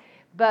was,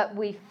 but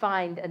we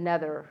find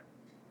another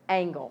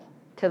angle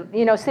to,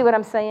 see what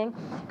I'm saying?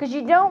 Because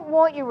you don't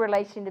want your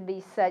relation to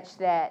be such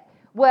that,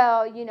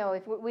 well,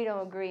 if we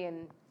don't agree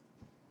and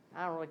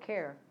I don't really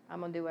care,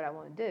 I'm going to do what I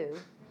want to do.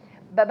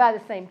 But by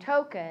the same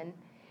token,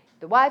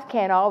 the wife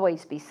can't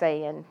always be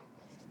saying,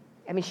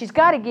 she's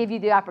got to give you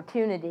the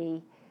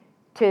opportunity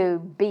to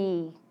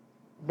be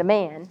the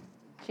man.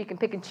 She can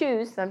pick and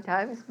choose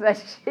sometimes,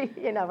 but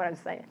you know what I'm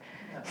saying.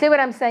 See what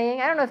I'm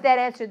saying? I don't know if that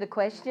answered the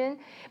question,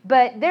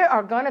 but there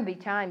are going to be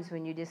times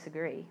when you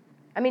disagree.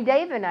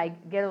 Dave and I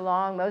get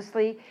along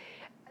mostly.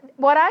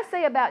 What I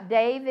say about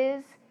Dave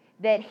is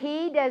that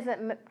he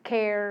doesn't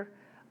care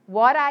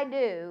what I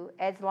do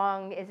as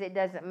long as it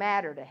doesn't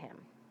matter to him.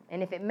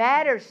 And if it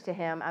matters to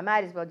him, I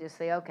might as well just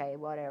say, okay,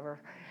 whatever,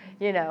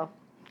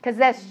 because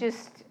that's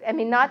just,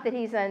 not that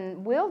he's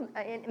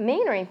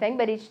mean or anything,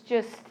 but it's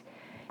just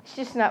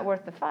not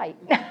worth the fight.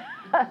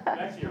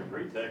 Actually, your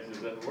pretext is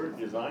that we're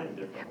designed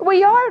differently.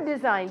 We are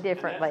designed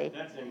differently.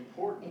 That's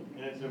important,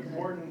 and it's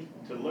important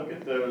to look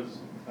at those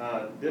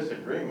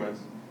disagreements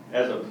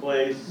as a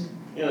place,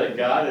 that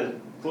God has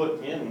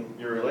put in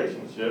your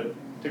relationship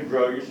to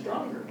grow you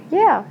stronger.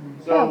 Yeah.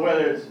 So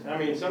whether it's,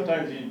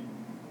 sometimes you,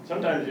 I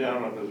don't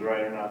know if this is right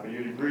or not, but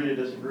you'd agree to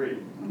disagree.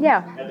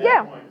 Yeah. At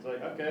that point, it's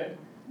like, okay,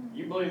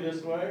 you believe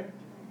this way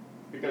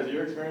because of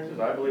your experiences,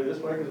 I believe this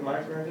way because of my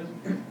experiences,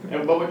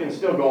 but we can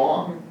still go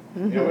on.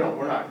 Mm-hmm.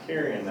 We're not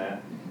carrying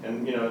that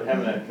and,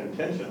 having that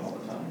contention all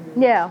the time.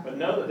 Yeah. But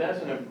know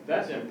that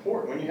that's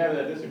important. When you have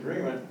that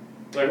disagreement,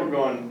 like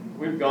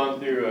we've gone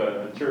through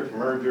a church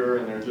merger,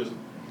 and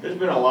there's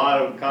been a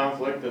lot of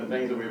conflict and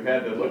things that we've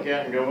had to look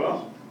at and go,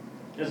 well,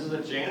 this is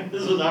a chance,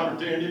 this is an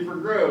opportunity for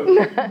growth.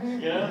 Glad you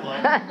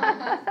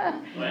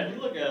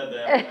look at it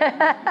that way.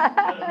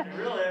 But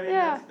really,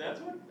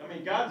 that's what,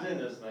 God's in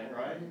this thing,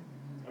 right?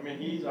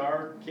 He's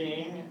our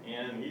King,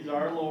 and He's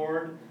our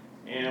Lord,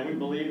 and we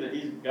believe that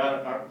He's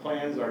got our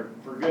plans are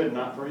for good,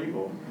 not for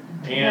evil.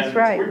 And that's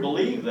right. If we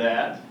believe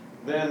that,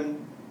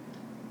 then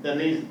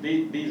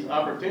these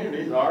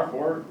opportunities are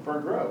for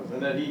growth,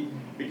 and that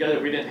because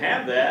if we didn't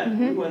have that,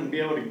 we wouldn't be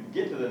able to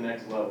get to the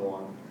next level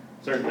on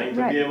certain things,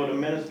 to be able to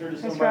minister to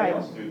somebody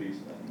else through these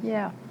things.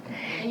 Yeah.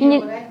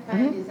 And what I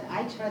find is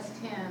I trust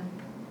him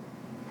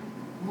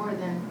more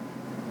than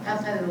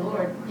outside of the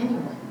Lord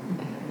anyway.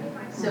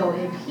 So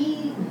if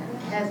he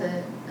has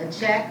a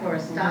check or a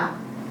stop,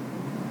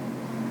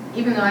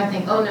 even though I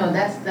think, oh no,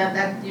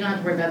 that you don't have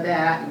to worry about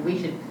that,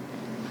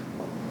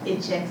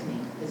 it checks me,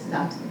 it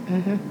stops me.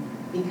 Mm-hmm.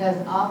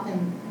 Because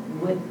often,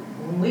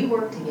 when we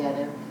work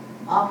together,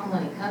 often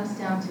when it comes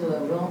down to a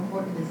real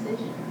important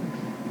decision,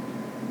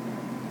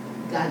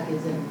 God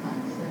gives them the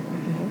final say.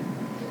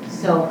 Mm-hmm.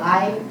 So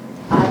I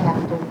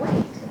have to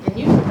wait. And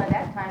usually by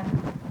that time,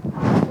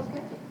 I'm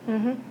okay.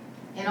 Mm-hmm.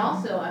 And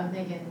also, I'm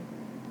thinking,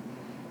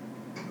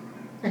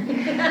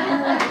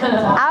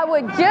 I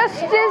would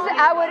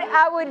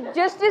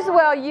just as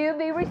well you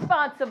be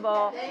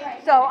responsible.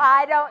 So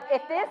I don't,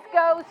 if this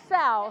goes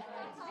south,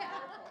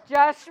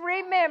 just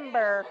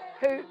remember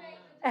who.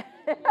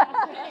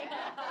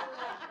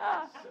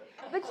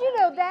 But you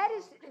know, that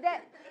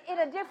in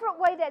a different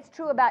way, that's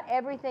true about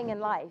everything in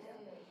life.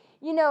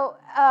 You know,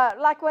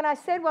 like when I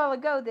said a while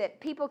ago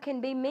that people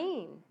can be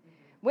mean.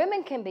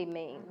 Women can be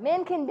mean.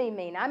 Men can be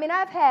mean. I mean,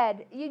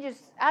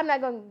 I'm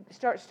not going to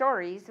start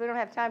stories. We don't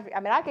have time for,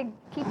 I could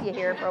keep you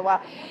here for a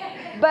while.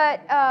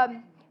 But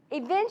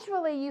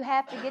eventually you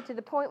have to get to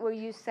the point where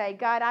you say,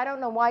 God, I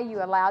don't know why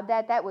you allowed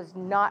that. That was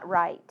not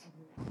right.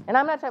 And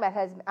I'm not talking about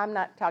husband. I'm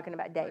not talking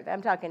about Dave.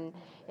 I'm talking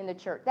in the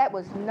church. That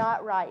was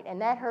not right. And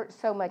that hurts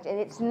so much. And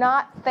it's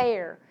not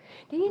fair.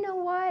 Do you know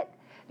what?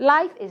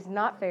 Life is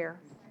not fair.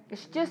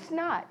 It's just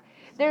not.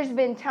 There's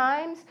been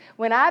times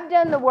when I've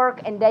done the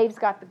work and Dave's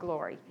got the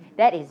glory.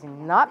 That is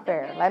not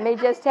fair, let me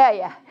just tell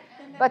you.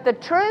 But the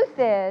truth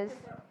is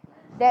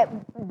that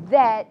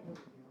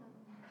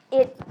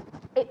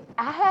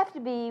I have to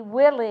be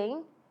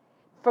willing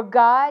for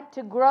God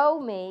to grow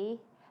me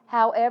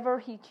however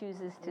He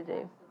chooses to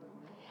do.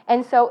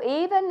 And so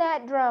even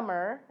that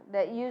drummer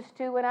that used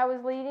to, when I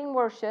was leading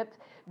worship,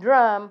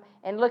 drum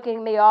and looking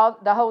at me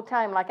the whole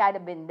time like I'd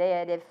have been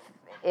dead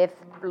if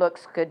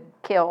looks could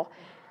kill.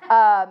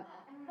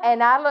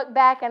 And I look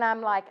back and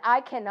I'm like, I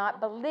cannot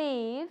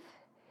believe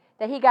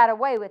that he got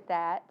away with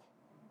that.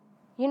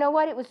 You know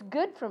what? It was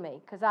good for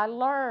me because I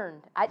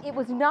learned. It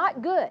was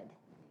not good.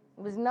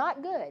 It was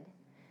not good.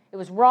 It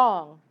was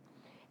wrong.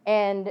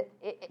 And,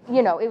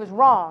 it was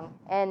wrong.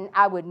 And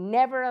I would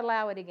never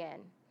allow it again.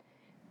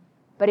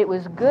 But it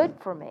was good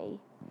for me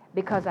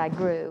because I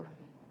grew.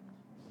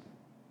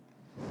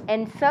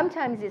 And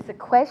sometimes it's a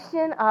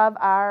question of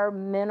our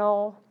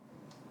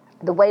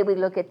the way we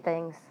look at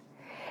things.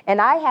 And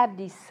I have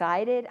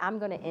decided I'm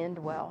going to end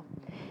well.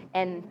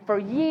 And for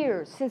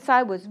years, since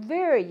I was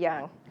very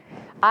young,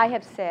 I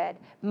have said,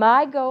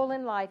 my goal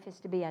in life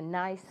is to be a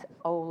nice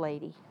old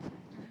lady.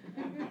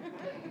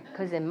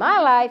 Because in my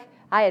life,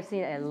 I have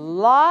seen a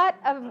lot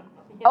of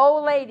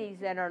old ladies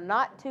that are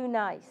not too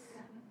nice.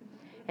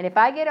 And if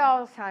I get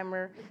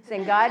Alzheimer's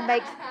and God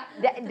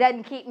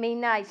doesn't keep me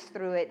nice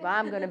through it, well,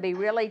 I'm going to be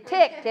really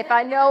ticked if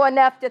I know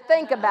enough to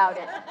think about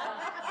it.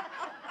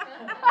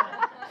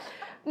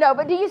 No,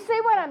 but do you see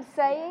what I'm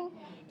saying?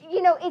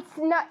 You know,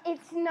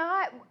 it's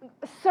not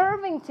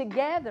serving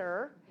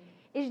together.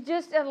 It's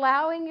just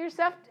allowing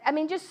yourself,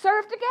 just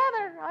serve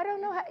together. I don't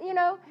know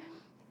how,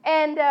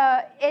 and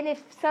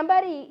if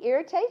somebody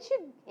irritates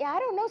you, I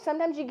don't know,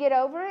 sometimes you get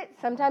over it.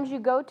 Sometimes you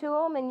go to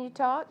them and you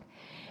talk.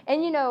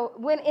 And,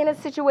 when in a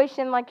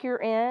situation like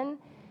you're in,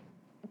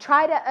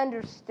 try to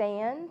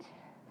understand,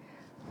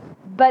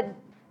 but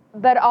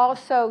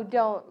also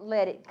don't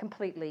let it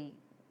completely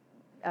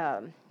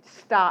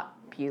stop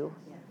you,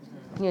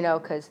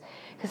 because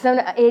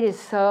it is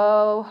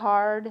so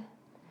hard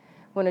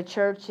when a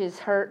church is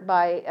hurt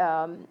by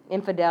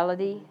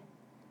infidelity.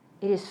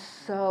 It is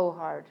so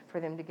hard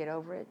for them to get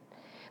over it.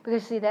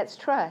 Because, see, that's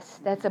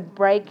trust. That's a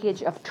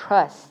breakage of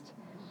trust.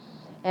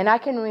 And I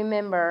can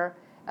remember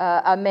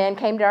a man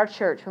came to our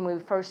church when we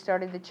first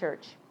started the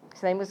church.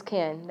 His name was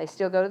Ken. They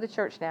still go to the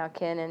church now,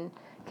 Ken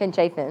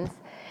Chaffins.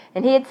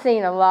 And he had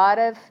seen a lot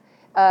of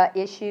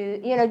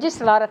issues,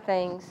 just a lot of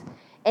things.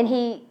 And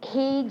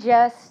he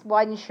just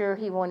wasn't sure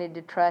he wanted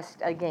to trust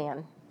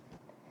again.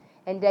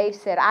 And Dave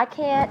said, I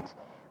can't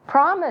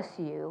promise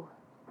you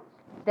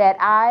that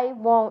I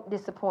won't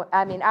disappoint.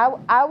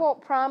 I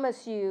won't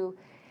promise you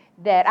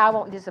that I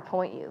won't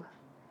disappoint you.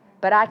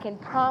 But I can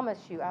promise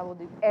you I will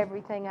do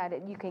everything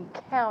you can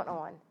count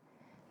on,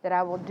 that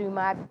I will do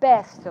my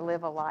best to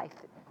live a life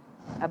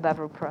above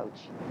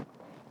reproach.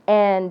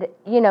 And,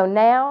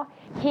 now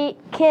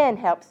Ken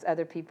helps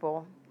other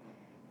people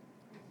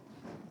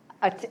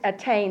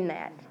attain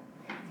that,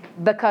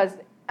 because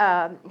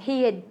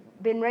he had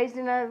been raised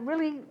in a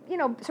really,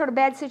 sort of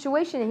bad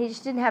situation, and he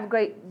just didn't have a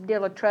great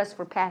deal of trust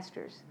for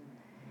pastors.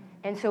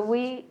 And so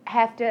we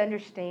have to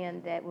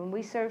understand that when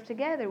we serve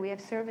together, we have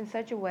to serve in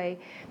such a way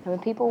that when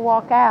people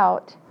walk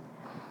out,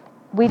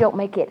 we don't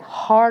make it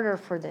harder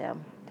for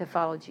them to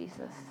follow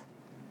Jesus.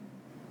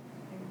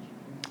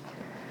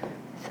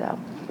 So.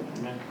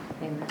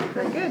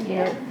 Very good.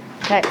 Yeah.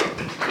 Okay.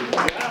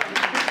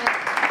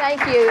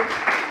 Thank you.